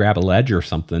 maybe to grab a ledge or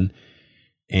something,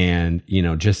 and,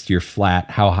 just your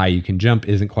flat, how high you can jump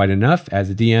isn't quite enough, as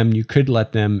a DM, you could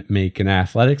let them make an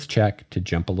athletics check to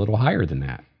jump a little higher than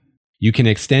that. You can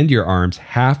extend your arms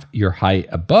half your height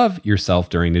above yourself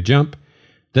during the jump.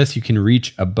 Thus, you can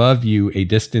reach above you a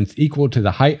distance equal to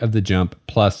the height of the jump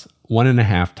plus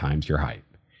 1.5 times your height.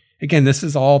 Again, this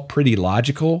is all pretty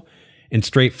logical and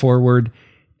straightforward.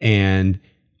 And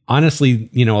honestly,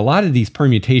 a lot of these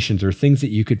permutations are things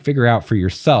that you could figure out for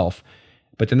yourself.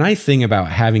 But the nice thing about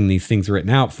having these things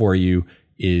written out for you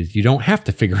is you don't have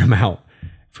to figure them out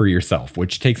for yourself,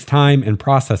 which takes time and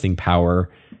processing power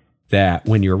that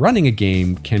when you're running a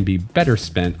game can be better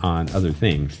spent on other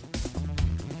things.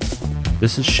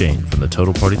 This is Shane from the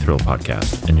Total Party Thrill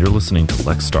podcast, and you're listening to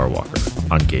Lex Starwalker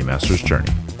on Game Master's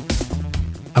Journey.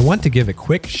 I want to give a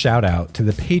quick shout out to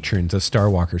the patrons of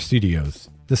Starwalker Studios.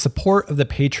 The support of the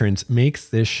patrons makes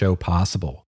this show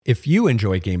possible. If you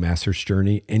enjoy Game Master's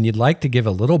Journey and you'd like to give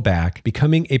a little back,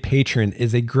 becoming a patron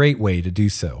is a great way to do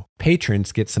so.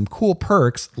 Patrons get some cool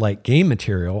perks like game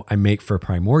material I make for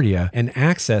Primordia and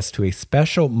access to a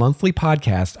special monthly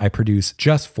podcast I produce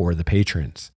just for the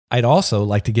patrons. I'd also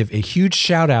like to give a huge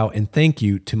shout out and thank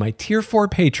you to my Tier 4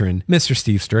 patron, Mr.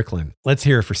 Steve Strickland. Let's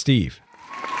hear it for Steve.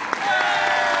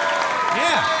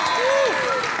 Yeah.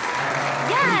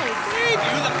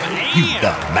 Yes. You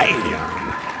the man.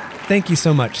 Thank you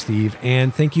so much, Steve,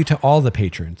 and thank you to all the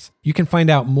patrons. You can find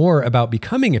out more about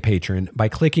becoming a patron by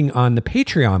clicking on the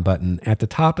Patreon button at the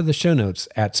top of the show notes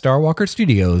at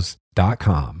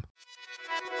starwalkerstudios.com.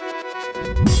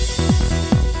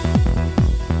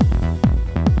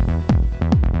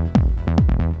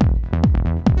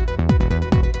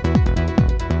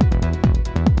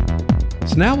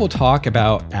 So now we'll talk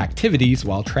about activities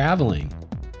while traveling.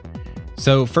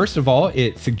 So first of all,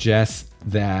 it suggests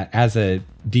that as a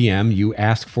DM, you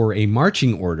ask for a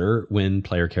marching order when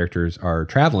player characters are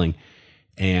traveling.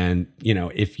 And,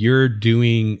 if you're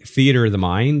doing theater of the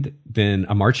mind, then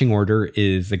a marching order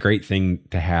is a great thing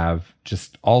to have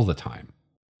just all the time.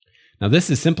 Now,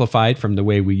 this is simplified from the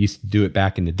way we used to do it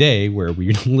back in the day, where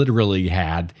we literally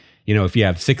had, if you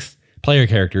have 6 player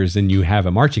characters and you have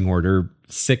a marching order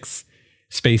 6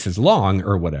 spaces long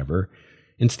or whatever.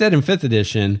 Instead, in 5th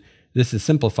edition, this is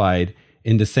simplified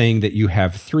into saying that you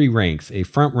have 3 ranks, a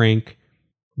front rank,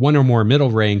 1 or more middle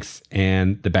ranks,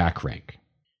 and the back rank.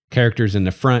 Characters in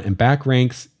the front and back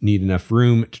ranks need enough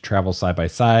room to travel side by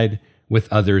side with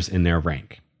others in their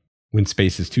rank. When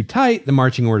space is too tight, the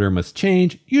marching order must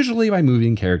change, usually by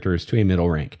moving characters to a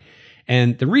middle rank.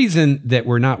 And the reason that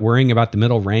we're not worrying about the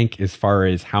middle rank as far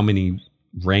as how many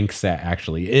ranks that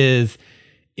actually is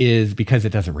because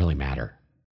it doesn't really matter.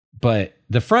 But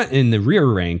the front and the rear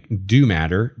rank do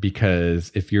matter,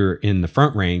 because if you're in the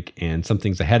front rank and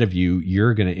something's ahead of you,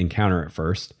 you're going to encounter it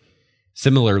first.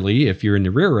 Similarly, if you're in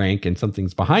the rear rank and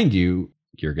something's behind you,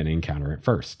 you're going to encounter it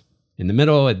first. In the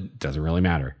middle, it doesn't really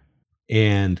matter.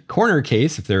 And corner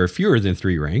case, if there are fewer than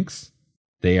 3 ranks,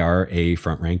 they are a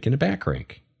front rank and a back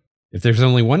rank. If there's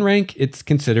only 1 rank, it's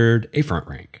considered a front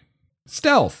rank.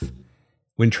 Stealth.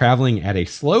 When traveling at a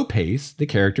slow pace, the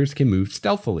characters can move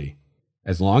stealthily.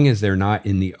 As long as they're not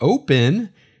in the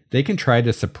open, they can try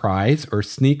to surprise or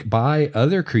sneak by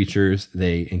other creatures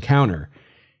they encounter.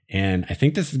 And I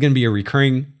think this is going to be a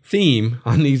recurring theme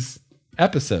on these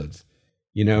episodes.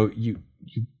 You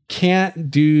can't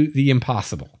do the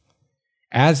impossible.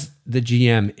 As the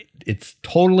GM, it's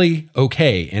totally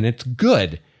okay and it's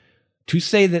good to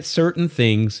say that certain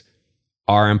things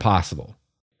are impossible.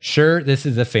 Sure, this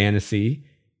is a fantasy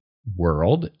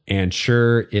world, and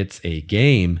sure, it's a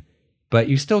game, but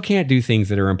you still can't do things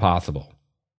that are impossible.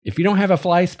 If you don't have a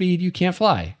fly speed, you can't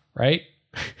fly, right?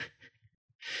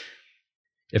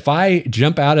 If I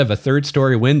jump out of a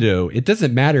 3rd-story window, it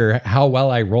doesn't matter how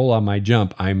well I roll on my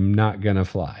jump, I'm not going to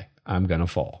fly. I'm going to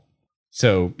fall.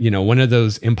 So, one of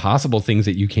those impossible things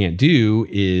that you can't do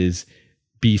is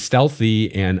be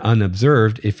stealthy and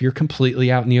unobserved if you're completely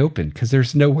out in the open, because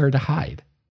there's nowhere to hide.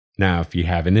 Now, if you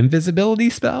have an invisibility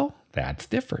spell, that's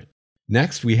different.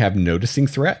 Next, we have noticing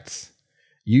threats.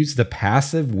 Use the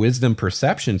passive wisdom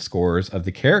perception scores of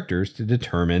the characters to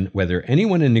determine whether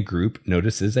anyone in the group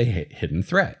notices a hidden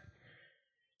threat.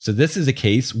 So this is a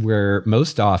case where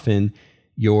most often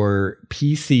your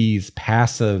PC's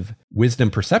passive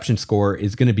wisdom perception score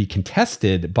is going to be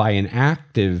contested by an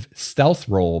active stealth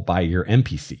roll by your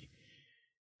NPC.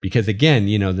 Because again,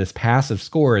 this passive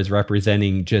score is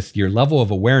representing just your level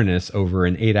of awareness over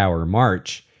an 8-hour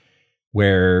march,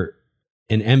 where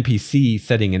an NPC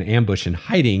setting an ambush and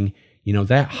hiding,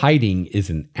 that hiding is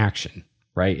an action,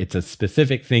 right? It's a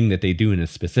specific thing that they do in a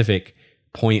specific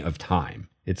point of time.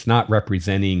 It's not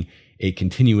representing a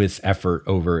continuous effort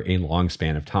over a long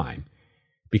span of time.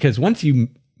 Because once you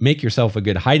make yourself a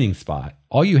good hiding spot,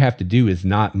 all you have to do is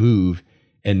not move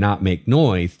and not make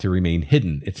noise to remain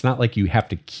hidden. It's not like you have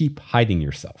to keep hiding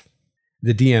yourself.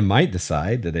 The DM might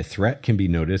decide that a threat can be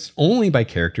noticed only by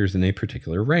characters in a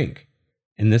particular rank.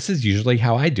 And this is usually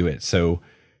how I do it. So,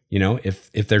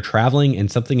 if they're traveling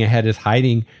and something ahead is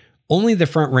hiding, only the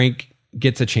front rank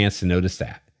gets a chance to notice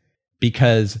that.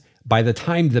 Because by the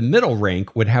time the middle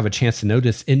rank would have a chance to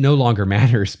notice, it no longer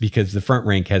matters because the front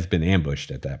rank has been ambushed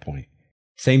at that point.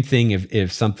 Same thing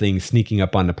if something's sneaking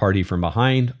up on the party from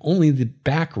behind, only the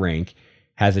back rank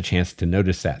has a chance to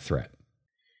notice that threat.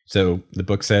 So the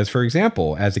book says, for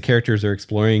example, as the characters are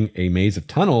exploring a maze of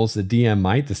tunnels, the DM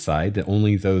might decide that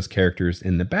only those characters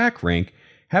in the back rank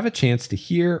have a chance to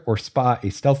hear or spot a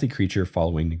stealthy creature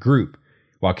following the group,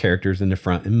 while characters in the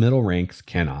front and middle ranks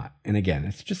cannot. And again,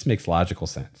 it just makes logical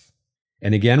sense.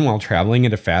 And again, while traveling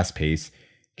at a fast pace,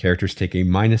 characters take a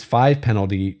 -5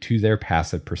 penalty to their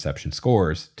passive perception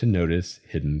scores to notice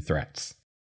hidden threats.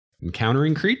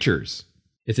 Encountering creatures.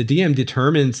 If the DM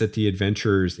determines that the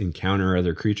adventurers encounter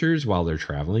other creatures while they're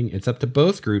traveling, it's up to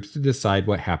both groups to decide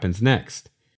what happens next.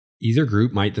 Either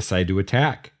group might decide to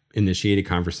attack, initiate a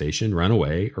conversation, run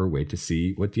away, or wait to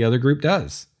see what the other group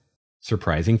does.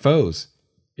 Surprising foes.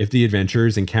 If the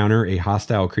adventurers encounter a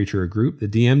hostile creature or group, the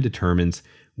DM determines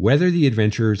whether the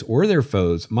adventurers or their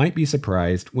foes might be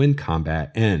surprised when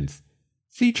combat ends.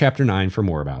 See Chapter 9 for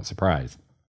more about surprise.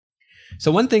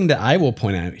 So one thing that I will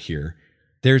point out here,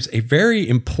 there's a very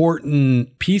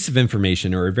important piece of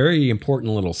information or a very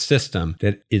important little system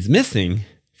that is missing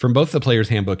from both the player's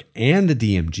handbook and the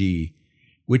DMG,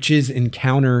 which is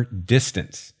encounter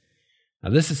distance. Now,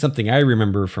 this is something I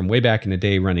remember from way back in the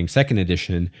day running 2nd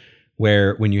edition,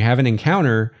 where when you have an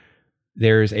encounter,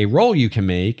 there's a roll you can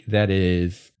make that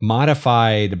is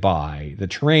modified by the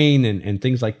terrain and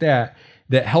things like that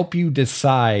help you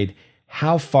decide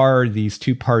how far these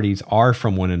two parties are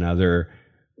from one another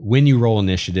when you roll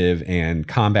initiative and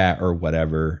combat or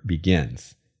whatever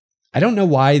begins. I don't know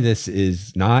why this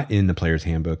is not in the player's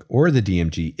handbook or the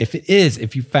DMG. If it is,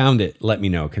 if you found it, let me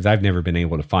know, because I've never been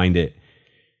able to find it.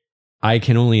 I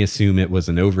can only assume it was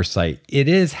an oversight. It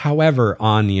is, however,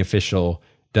 on the official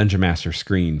Dungeon Master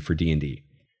screen for D&D.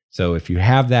 So if you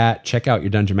have that, check out your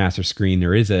Dungeon Master screen.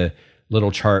 There is a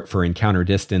little chart for encounter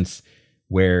distance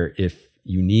where if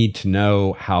you need to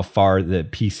know how far the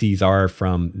PCs are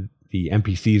from the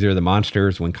NPCs or the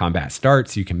monsters when combat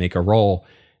starts, you can make a roll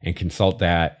and consult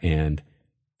that and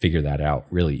figure that out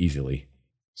really easily.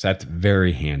 So that's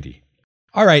very handy.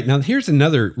 All right, now here's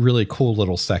another really cool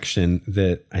little section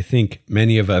that I think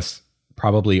many of us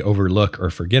probably overlook or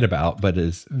forget about, but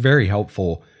is very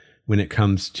helpful when it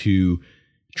comes to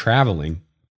traveling.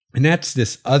 And that's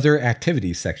this other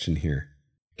activities section here.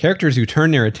 Characters who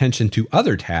turn their attention to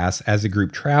other tasks as the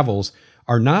group travels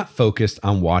are not focused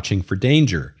on watching for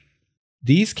danger.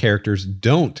 These characters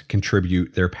don't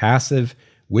contribute their passive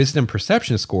wisdom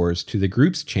perception scores to the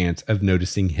group's chance of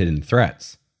noticing hidden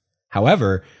threats.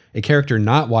 However, a character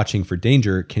not watching for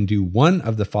danger can do one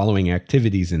of the following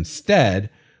activities instead,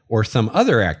 or some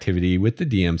other activity with the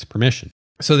DM's permission.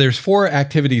 So there's 4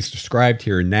 activities described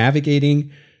here: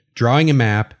 navigating, drawing a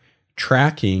map,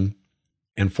 tracking,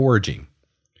 and foraging.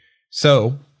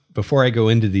 So before I go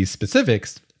into these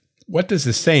specifics, what this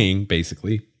is saying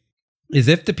basically is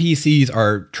if the PCs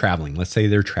are traveling, let's say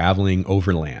they're traveling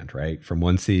overland, right, from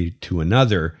one city to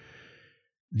another,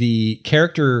 the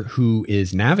character who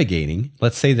is navigating,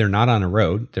 let's say they're not on a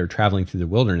road, they're traveling through the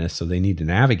wilderness, so they need to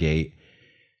navigate.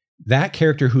 That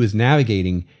character who is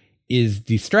navigating is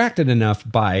distracted enough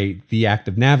by the act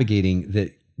of navigating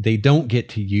that they don't get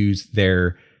to use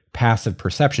their passive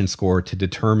perception score to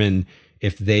determine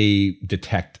if they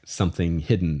detect something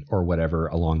hidden or whatever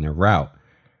along their route.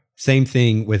 Same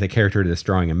thing with a character that's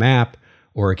drawing a map,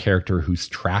 or a character who's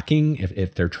tracking.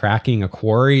 If they're tracking a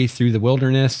quarry through the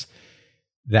wilderness,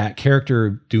 that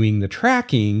character doing the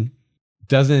tracking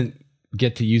doesn't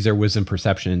get to use their wisdom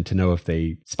perception to know if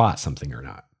they spot something or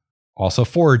not. Also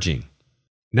foraging.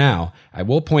 Now, I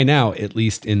will point out, at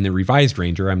least in the revised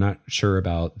Ranger, I'm not sure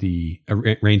about the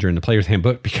Ranger in the player's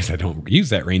handbook because I don't use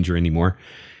that Ranger anymore,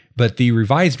 but the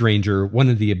revised Ranger, one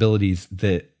of the abilities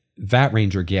that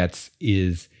Ranger gets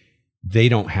is they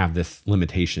don't have this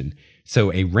limitation.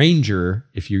 So a Ranger,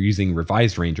 if you're using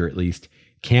revised Ranger at least,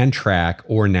 can track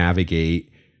or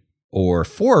navigate or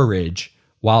forage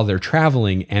while they're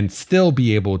traveling and still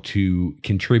be able to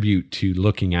contribute to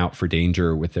looking out for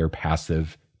danger with their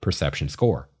passive perception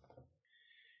score.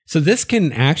 So this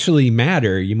can actually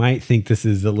matter. You might think this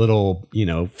is a little,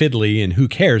 fiddly and who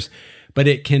cares, but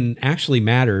it can actually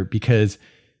matter because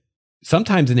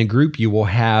sometimes in a group you will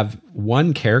have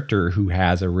one character who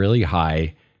has a really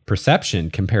high perception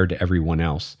compared to everyone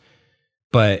else.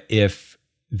 But if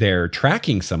they're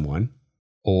tracking someone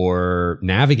or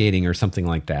navigating or something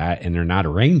like that, and they're not a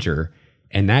ranger,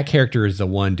 and that character is the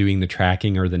one doing the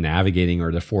tracking or the navigating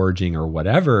or the foraging or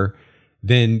whatever,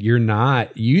 then you're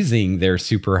not using their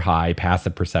super high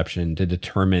passive perception to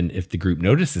determine if the group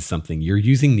notices something. You're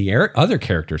using the other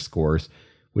character scores,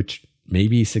 which may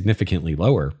be significantly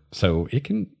lower. So it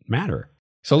can matter.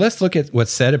 So let's look at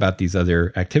what's said about these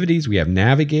other activities. We have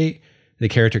navigate. The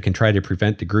character can try to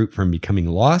prevent the group from becoming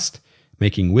lost,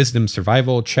 making wisdom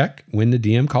survival check when the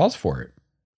DM calls for it.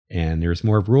 And there's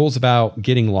more rules about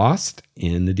getting lost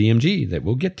in the DMG that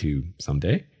we'll get to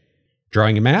someday.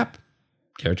 Drawing a map.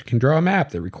 Character can draw a map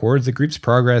that records the group's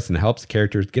progress and helps the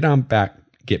characters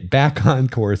get back on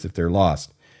course if they're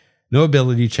lost. No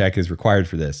ability check is required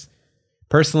for this.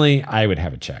 Personally, I would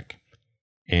have a check.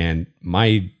 And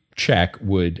my check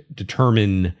would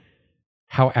determine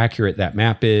how accurate that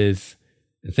map is.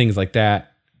 And things like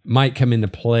that might come into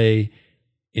play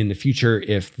in the future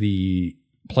if the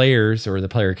players or the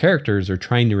player characters are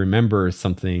trying to remember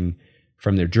something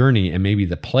from their journey and maybe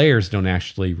the players don't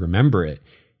actually remember it.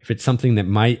 If it's something that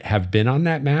might have been on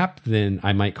that map, then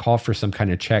I might call for some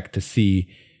kind of check to see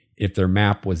if their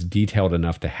map was detailed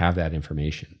enough to have that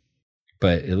information.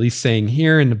 But at least saying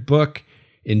here in the book,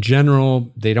 in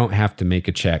general, they don't have to make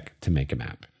a check to make a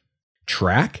map.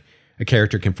 Track. A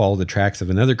character can follow the tracks of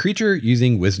another creature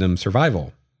using Wisdom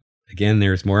Survival. Again,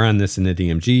 there's more on this in the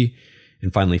DMG.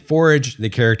 And finally, Forage. The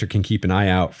character can keep an eye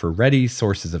out for ready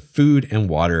sources of food and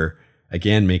water,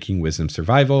 again, making Wisdom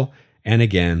Survival. And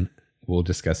again, we'll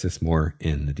discuss this more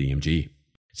in the DMG.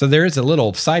 So there is a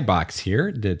little side box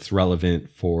here that's relevant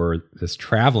for this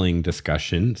traveling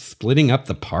discussion, splitting up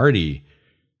the party.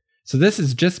 So this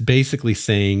is just basically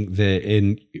saying that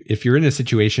if you're in a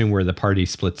situation where the party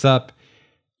splits up,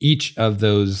 each of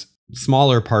those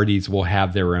smaller parties will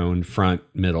have their own front,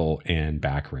 middle, and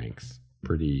back ranks.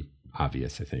 Pretty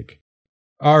obvious, I think.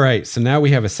 All right, so now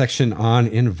we have a section on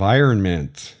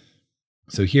environment.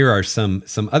 So here are some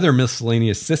other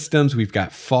miscellaneous systems. We've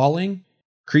got falling.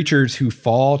 Creatures who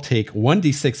fall take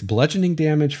 1d6 bludgeoning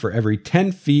damage for every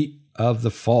 10 feet of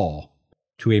the fall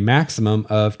to a maximum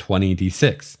of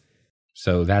 20d6.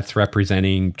 So that's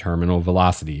representing terminal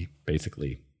velocity,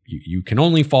 basically. You can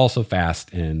only fall so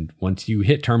fast, and once you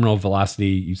hit terminal velocity,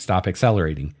 you stop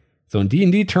accelerating. So in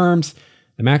D&D terms,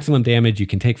 the maximum damage you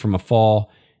can take from a fall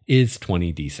is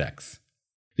 20d6.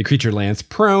 The creature lands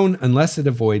prone unless it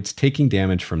avoids taking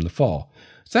damage from the fall.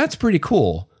 So that's pretty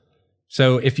cool.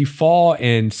 So if you fall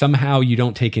and somehow you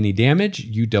don't take any damage,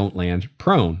 you don't land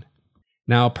prone.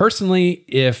 Now, personally,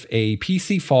 if a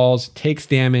PC falls, takes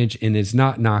damage, and is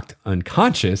not knocked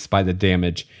unconscious by the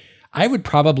damage, I would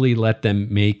probably let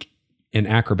them make an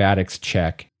acrobatics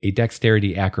check, a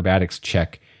dexterity acrobatics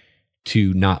check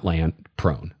to not land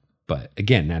prone. But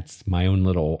again, that's my own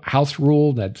little house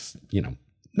rule. That's,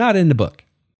 not in the book.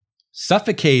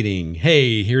 Suffocating.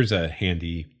 Hey, here's a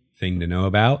handy thing to know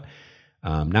about.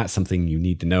 Not something you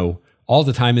need to know all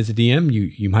the time as a DM.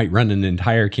 You might run an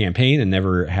entire campaign and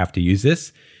never have to use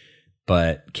this,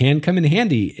 but can come in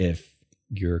handy if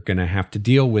you're going to have to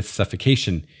deal with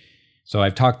suffocation. So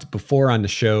I've talked before on the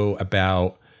show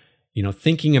about,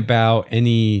 thinking about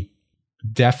any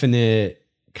definite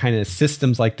kind of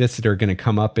systems like this that are going to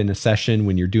come up in a session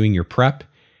when you're doing your prep.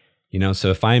 So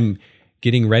if I'm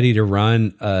getting ready to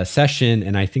run a session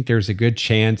and I think there's a good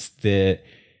chance that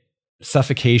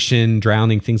suffocation,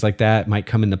 drowning, things like that might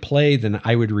come into play, then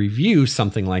I would review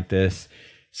something like this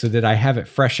so that I have it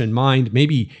fresh in mind,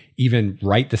 maybe even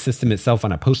write the system itself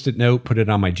on a Post-it note, put it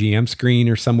on my GM screen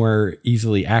or somewhere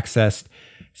easily accessed.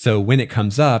 So when it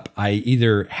comes up, I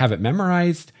either have it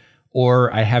memorized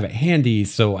or I have it handy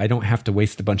so I don't have to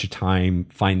waste a bunch of time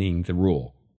finding the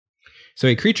rule. So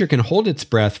a creature can hold its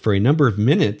breath for a number of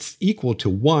minutes equal to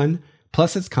 1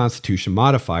 plus its Constitution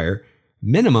modifier,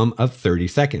 minimum of 30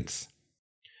 seconds.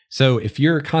 So if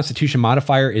your Constitution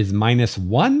modifier is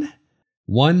 -1,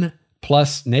 1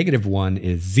 plus -1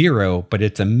 is 0, but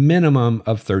it's a minimum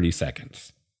of 30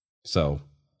 seconds. So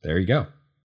there you go.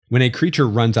 When a creature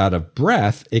runs out of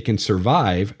breath, it can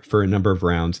survive for a number of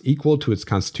rounds equal to its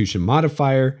Constitution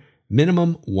modifier,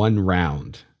 minimum 1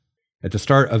 round. At the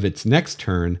start of its next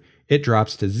turn, it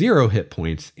drops to 0 hit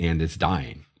points and is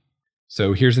dying.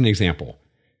 So here's an example.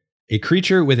 A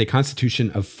creature with a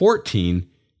Constitution of 14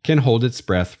 can hold its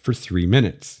breath for 3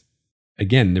 minutes.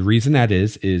 Again, the reason that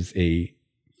is a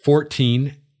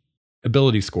 14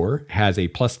 ability score has a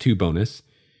 +2 bonus,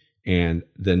 and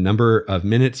the number of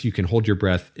minutes you can hold your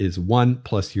breath is 1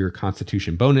 plus your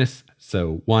Constitution bonus,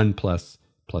 so 1 plus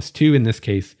 +2 in this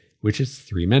case, which is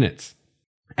 3 minutes.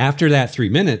 After that 3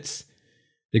 minutes,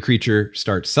 the creature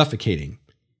starts suffocating,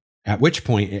 at which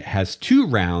point it has 2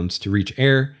 rounds to reach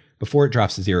air before it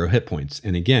drops to 0 hit points.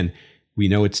 And again, we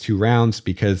know it's 2 rounds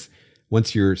because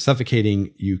once you're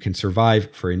suffocating, you can survive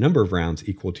for a number of rounds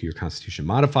equal to your Constitution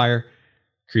modifier.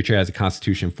 Creature has a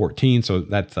Constitution 14, so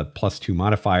that's a +2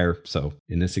 modifier. So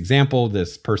in this example,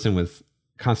 this person with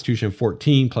Constitution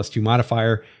 14 +2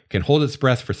 modifier can hold its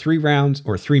breath for 3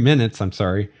 minutes,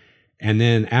 and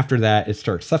then after that, it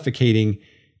starts suffocating,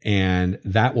 and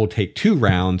that will take 2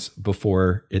 rounds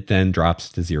before it then drops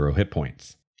to 0 hit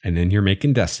points. And then you're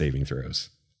making death saving throws.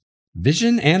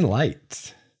 Vision and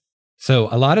light. So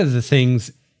a lot of the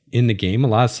things in the game, a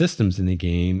lot of systems in the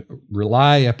game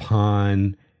rely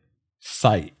upon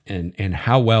sight and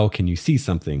how well can you see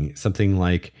something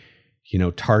like,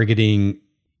 targeting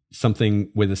something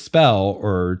with a spell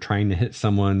or trying to hit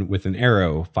someone with an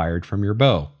arrow fired from your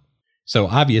bow. So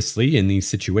obviously in these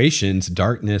situations,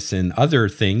 darkness and other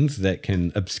things that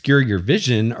can obscure your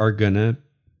vision are going to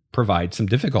provide some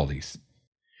difficulties.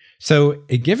 So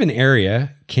a given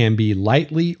area can be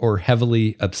lightly or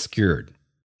heavily obscured.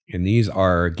 And these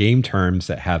are game terms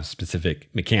that have specific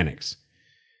mechanics.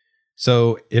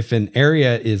 So if an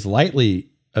area is lightly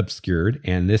obscured,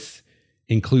 and this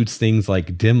includes things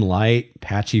like dim light,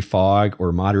 patchy fog,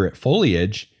 or moderate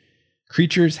foliage,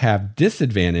 creatures have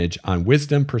disadvantage on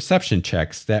wisdom perception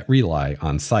checks that rely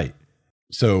on sight.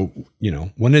 So,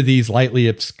 one of these lightly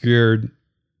obscured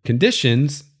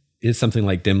conditions is something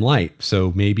like dim light.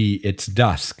 So maybe it's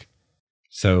dusk.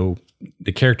 So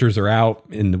the characters are out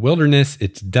in the wilderness.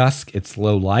 It's dusk. It's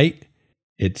low light.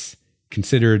 It's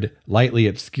considered lightly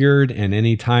obscured. And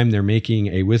anytime they're making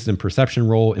a wisdom perception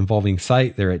roll involving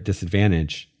sight, they're at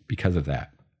disadvantage because of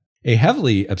that. A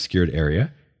heavily obscured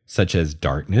area, such as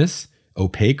darkness,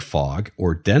 opaque fog,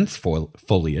 or dense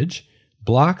foliage,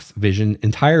 blocks vision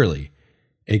entirely.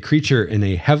 A creature in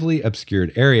a heavily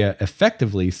obscured area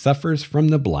effectively suffers from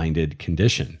the blinded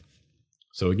condition.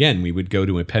 So again, we would go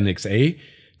to Appendix A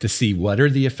to see what are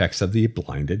the effects of the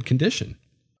blinded condition.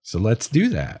 So let's do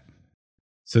that.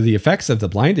 So the effects of the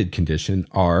blinded condition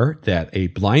are that a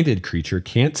blinded creature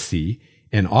can't see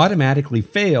and automatically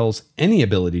fails any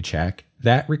ability check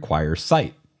that requires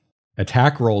sight.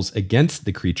 Attack rolls against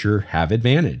the creature have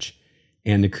advantage,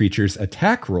 and the creature's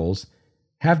attack rolls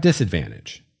have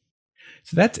disadvantage.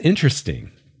 So that's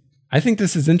interesting. I think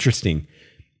this is interesting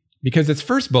because its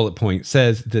first bullet point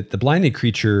says that the blinded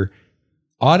creature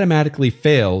automatically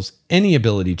fails any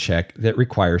ability check that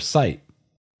requires sight.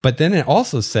 But then it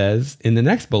also says in the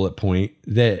next bullet point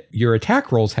that your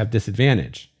attack rolls have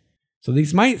disadvantage. So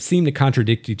these might seem to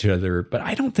contradict each other, but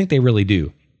I don't think they really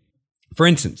do. For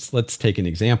instance, let's take an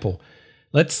example.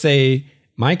 Let's say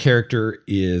my character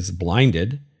is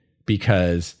blinded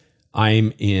because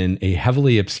I'm in a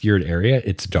heavily obscured area.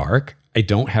 It's dark. I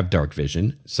don't have dark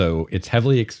vision, so it's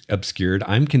heavily obscured.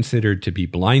 I'm considered to be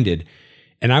blinded,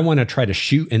 and I want to try to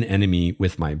shoot an enemy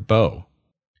with my bow.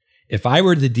 If I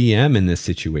were the DM in this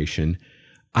situation,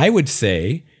 I would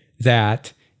say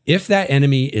that if that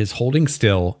enemy is holding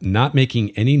still, not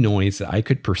making any noise that I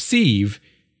could perceive,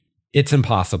 it's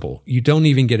impossible. You don't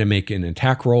even get to make an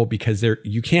attack roll because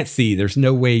you can't see. There's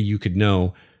no way you could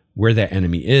know where that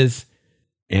enemy is.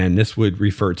 And this would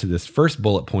refer to this first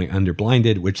bullet point under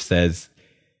blinded, which says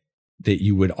that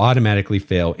you would automatically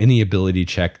fail any ability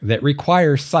check that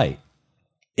requires sight.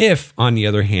 If, on the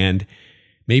other hand,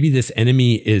 maybe this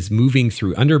enemy is moving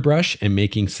through underbrush and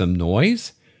making some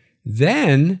noise,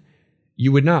 then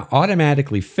you would not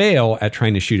automatically fail at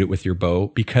trying to shoot it with your bow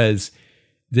because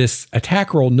this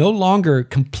attack roll no longer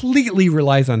completely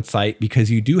relies on sight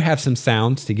because you do have some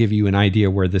sounds to give you an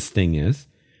idea where this thing is.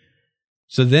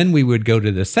 So then we would go to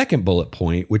the second bullet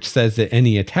point, which says that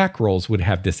any attack rolls would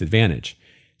have disadvantage.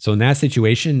 So in that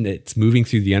situation, it's moving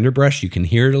through the underbrush. You can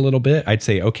hear it a little bit. I'd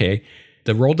say, okay,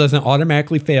 the roll doesn't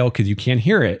automatically fail because you can't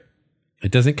hear it.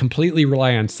 It doesn't completely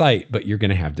rely on sight, but you're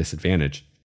going to have disadvantage.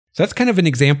 So that's kind of an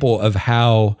example of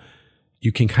how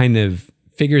you can kind of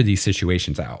figure these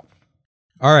situations out.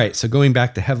 All right, so going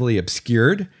back to heavily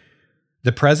obscured,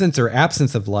 the presence or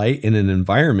absence of light in an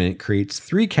environment creates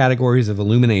three categories of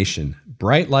illumination: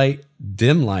 bright light,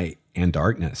 dim light, and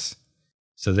darkness.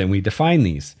 So then we define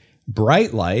these.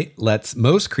 Bright light lets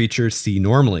most creatures see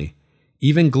normally.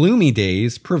 Even gloomy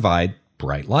days provide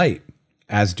bright light,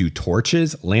 as do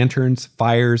torches, lanterns,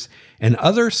 fires, and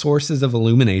other sources of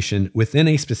illumination within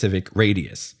a specific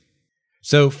radius.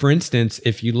 So for instance,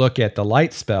 if you look at the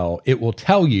light spell, it will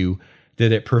tell you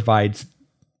that it provides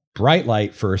bright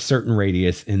light for a certain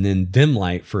radius and then dim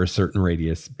light for a certain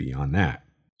radius beyond that.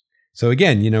 So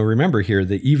again, remember here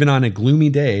that even on a gloomy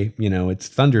day, it's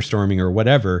thunderstorming or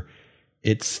whatever,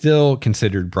 it's still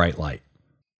considered bright light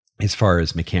as far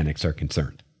as mechanics are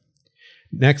concerned.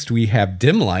 Next, we have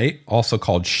dim light, also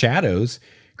called shadows,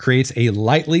 creates a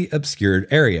lightly obscured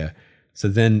area. So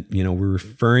then, we're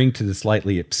referring to this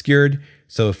lightly obscured.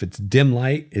 So if it's dim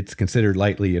light, it's considered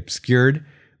lightly obscured,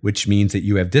 which means that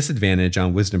you have disadvantage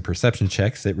on wisdom perception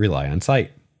checks that rely on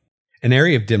sight. An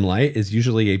area of dim light is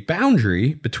usually a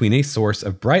boundary between a source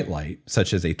of bright light,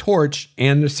 such as a torch,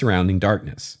 and the surrounding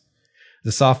darkness.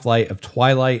 The soft light of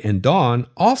twilight and dawn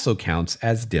also counts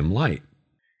as dim light.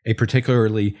 A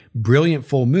particularly brilliant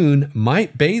full moon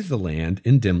might bathe the land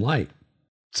in dim light.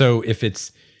 So if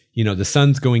it's, the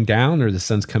sun's going down or the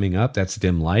sun's coming up, that's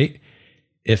dim light.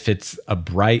 If it's a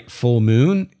bright full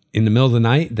moon in the middle of the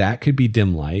night, that could be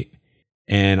dim light.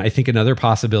 And I think another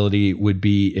possibility would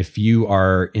be if you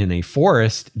are in a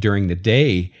forest during the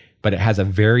day, but it has a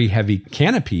very heavy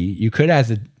canopy, you could,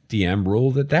 as a DM,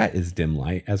 rule that is dim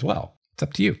light as well. It's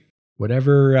up to you.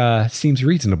 Whatever seems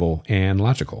reasonable and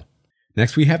logical.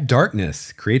 Next, we have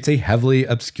darkness. Creates a heavily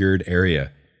obscured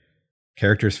area.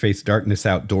 Characters face darkness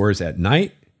outdoors at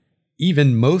night,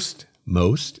 even most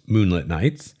moonlit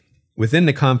nights, within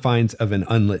the confines of an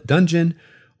unlit dungeon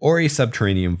or a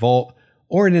subterranean vault,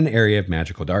 or in an area of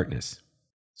magical darkness.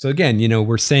 So again,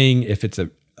 we're saying if it's a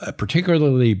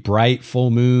particularly bright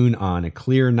full moon on a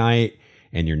clear night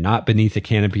and you're not beneath a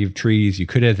canopy of trees, you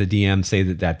could, as a DM, say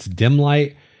that that's dim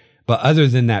light. But other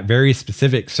than that very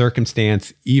specific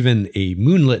circumstance, even a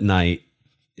moonlit night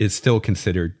is still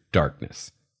considered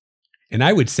darkness. And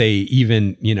I would say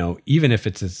even if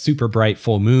it's a super bright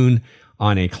full moon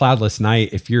on a cloudless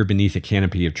night, if you're beneath a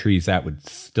canopy of trees, that would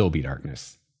still be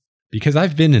darkness. Because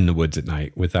I've been in the woods at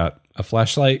night without a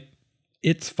flashlight.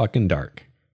 It's fucking dark.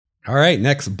 All right,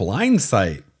 next, blind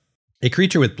sight. A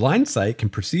creature with blind sight can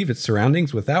perceive its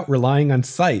surroundings without relying on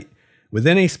sight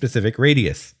within a specific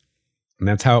radius. And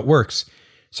that's how it works.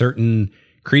 Certain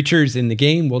creatures in the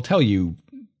game will tell you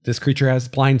this creature has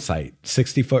blind sight,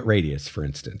 60-foot radius, for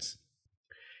instance.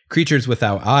 Creatures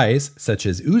without eyes, such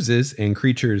as oozes, and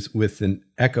creatures with an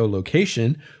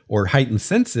echolocation or heightened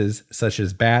senses, such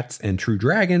as bats and true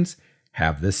dragons,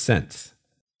 have this sense.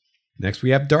 Next,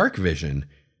 we have dark vision.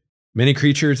 Many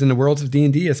creatures in the worlds of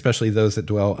D&D, especially those that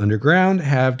dwell underground,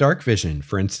 have dark vision.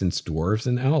 For instance, dwarves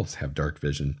and elves have dark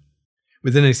vision.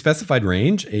 Within a specified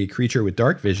range, a creature with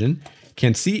dark vision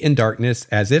can see in darkness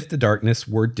as if the darkness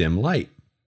were dim light.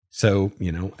 So,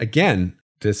 again,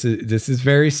 this is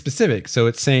very specific. So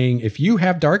it's saying if you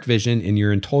have dark vision and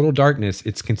you're in total darkness,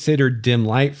 it's considered dim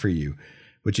light for you.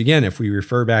 Which again, if we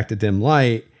refer back to dim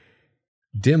light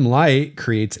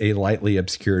creates a lightly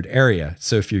obscured area.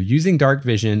 So if you're using dark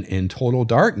vision in total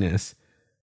darkness,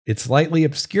 it's lightly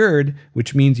obscured,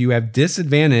 which means you have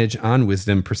disadvantage on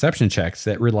wisdom perception checks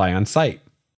that rely on sight.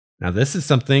 Now, this is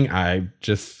something I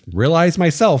just realized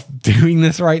myself doing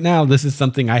this right now. This is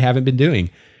something I haven't been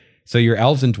doing. So your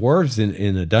elves and dwarves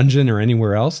in a dungeon or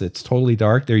anywhere else, it's totally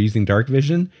dark. They're using dark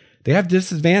vision. They have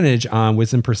disadvantage on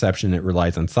wisdom perception that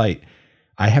relies on sight.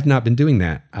 I have not been doing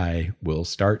that. I will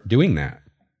start doing that.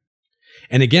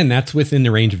 And again, that's within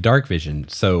the range of dark vision.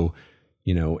 So,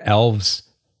 elves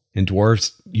and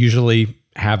dwarves usually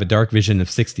have a dark vision of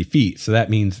 60 feet. So that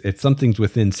means if something's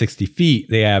within 60 feet,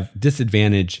 they have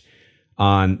disadvantage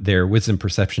on their wisdom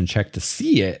perception check to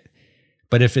see it.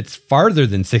 But if it's farther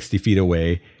than 60 feet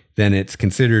away, then it's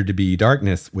considered to be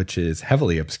darkness, which is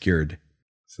heavily obscured.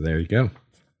 So there you go.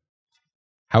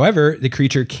 However, the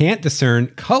creature can't discern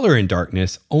color in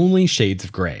darkness, only shades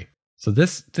of gray. So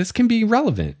this can be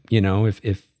relevant.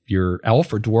 If your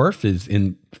elf or dwarf is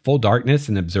in full darkness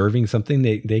and observing something,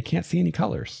 they can't see any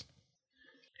colors.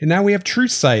 And now we have true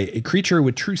sight. A creature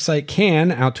with true sight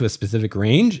can, out to a specific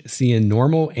range, see in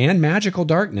normal and magical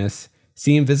darkness,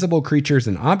 see invisible creatures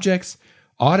and objects,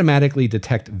 automatically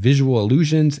detect visual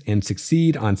illusions, and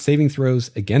succeed on saving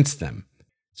throws against them.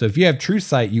 So if you have true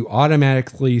sight, you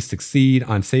automatically succeed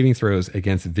on saving throws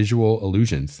against visual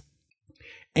illusions.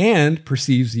 And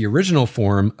perceives the original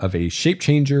form of a shape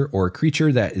changer or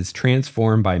creature that is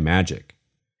transformed by magic.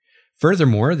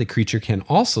 Furthermore, the creature can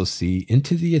also see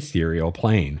into the ethereal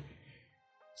plane.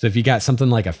 So if you got something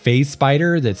like a phase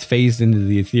spider that's phased into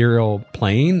the ethereal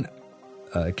plane,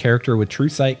 a character with true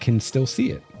sight can still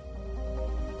see it.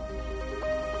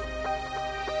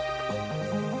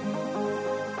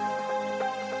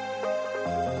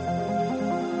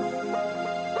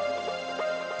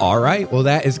 All right, well,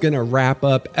 that is going to wrap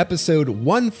up episode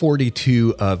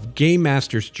 142 of Game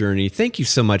Master's Journey. Thank you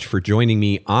so much for joining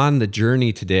me on the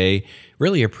journey today.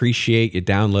 Really appreciate you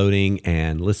downloading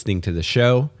and listening to the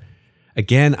show.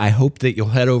 Again, I hope that you'll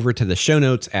head over to the show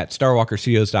notes at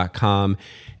starwalkerstudios.com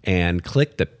and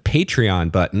click the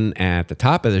Patreon button at the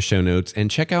top of the show notes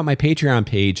and check out my Patreon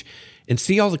page and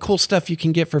see all the cool stuff you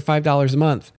can get for $5 a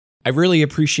month. I really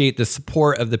appreciate the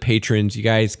support of the patrons. You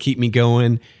guys keep me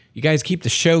going. You guys keep the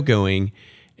show going,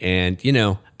 and,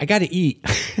 I got to eat.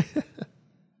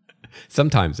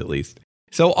 Sometimes, at least.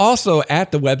 So also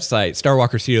at the website,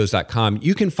 starwalkerstudios.com,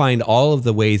 you can find all of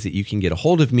the ways that you can get a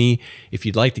hold of me if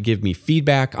you'd like to give me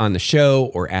feedback on the show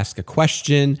or ask a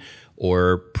question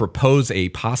or propose a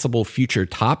possible future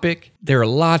topic. There are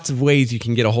lots of ways you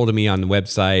can get a hold of me on the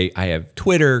website. I have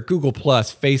Twitter, Google+,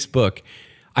 Facebook.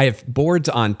 I have boards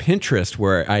on Pinterest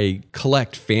where I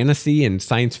collect fantasy and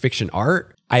science fiction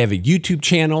art. I have a YouTube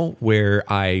channel where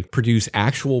I produce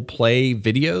actual play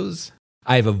videos.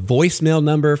 I have a voicemail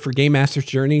number for Game Master's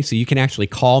Journey, so you can actually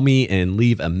call me and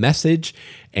leave a message.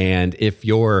 And if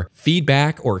your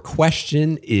feedback or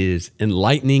question is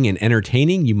enlightening and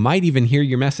entertaining, you might even hear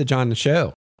your message on the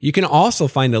show. You can also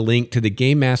find a link to the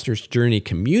Game Master's Journey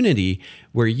community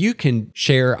where you can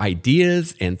share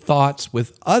ideas and thoughts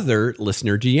with other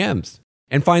listener GMs.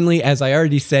 And finally, as I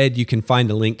already said, you can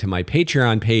find a link to my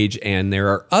Patreon page, and there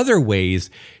are other ways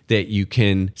that you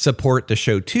can support the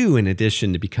show too, in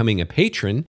addition to becoming a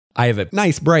patron. I have a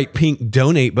nice bright pink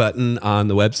donate button on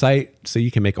the website, so you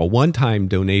can make a one-time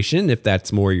donation if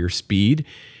that's more your speed.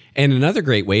 And another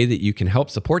great way that you can help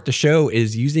support the show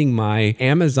is using my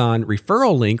Amazon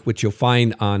referral link, which you'll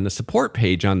find on the support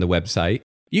page on the website.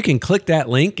 You can click that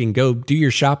link and go do your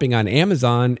shopping on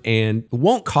Amazon, and it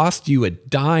won't cost you a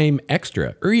dime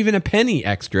extra or even a penny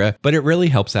extra, but it really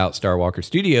helps out Star Walker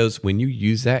Studios when you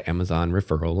use that Amazon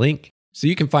referral link. So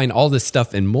you can find all this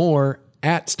stuff and more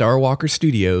at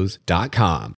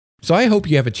starwalkerstudios.com. So I hope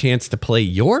you have a chance to play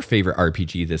your favorite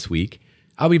RPG this week.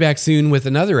 I'll be back soon with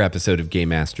another episode of Game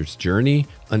Master's Journey.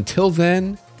 Until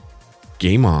then,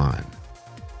 game on.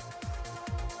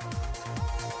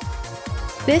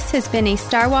 This has been a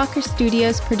Star Walker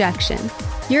Studios production,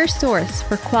 your source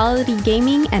for quality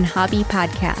gaming and hobby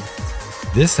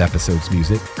podcasts. This episode's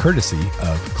music courtesy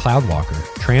of Cloudwalker,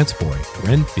 Transboy,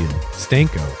 Renfield,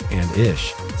 Stanko, and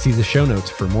Ish. See the show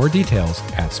notes for more details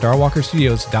at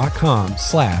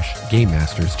starwalkerstudios.com/Game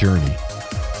Master's Journey.